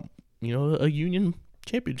talking about, a Union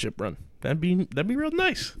championship run. That'd be real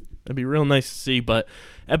nice. That'd be real nice to see. But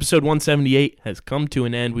episode 178 has come to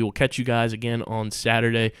an end. We will catch you guys again on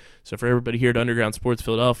Saturday. So for everybody here at Underground Sports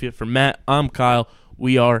Philadelphia, for Matt, I'm Kyle.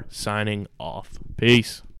 We are signing off.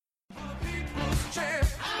 Peace. People's champ.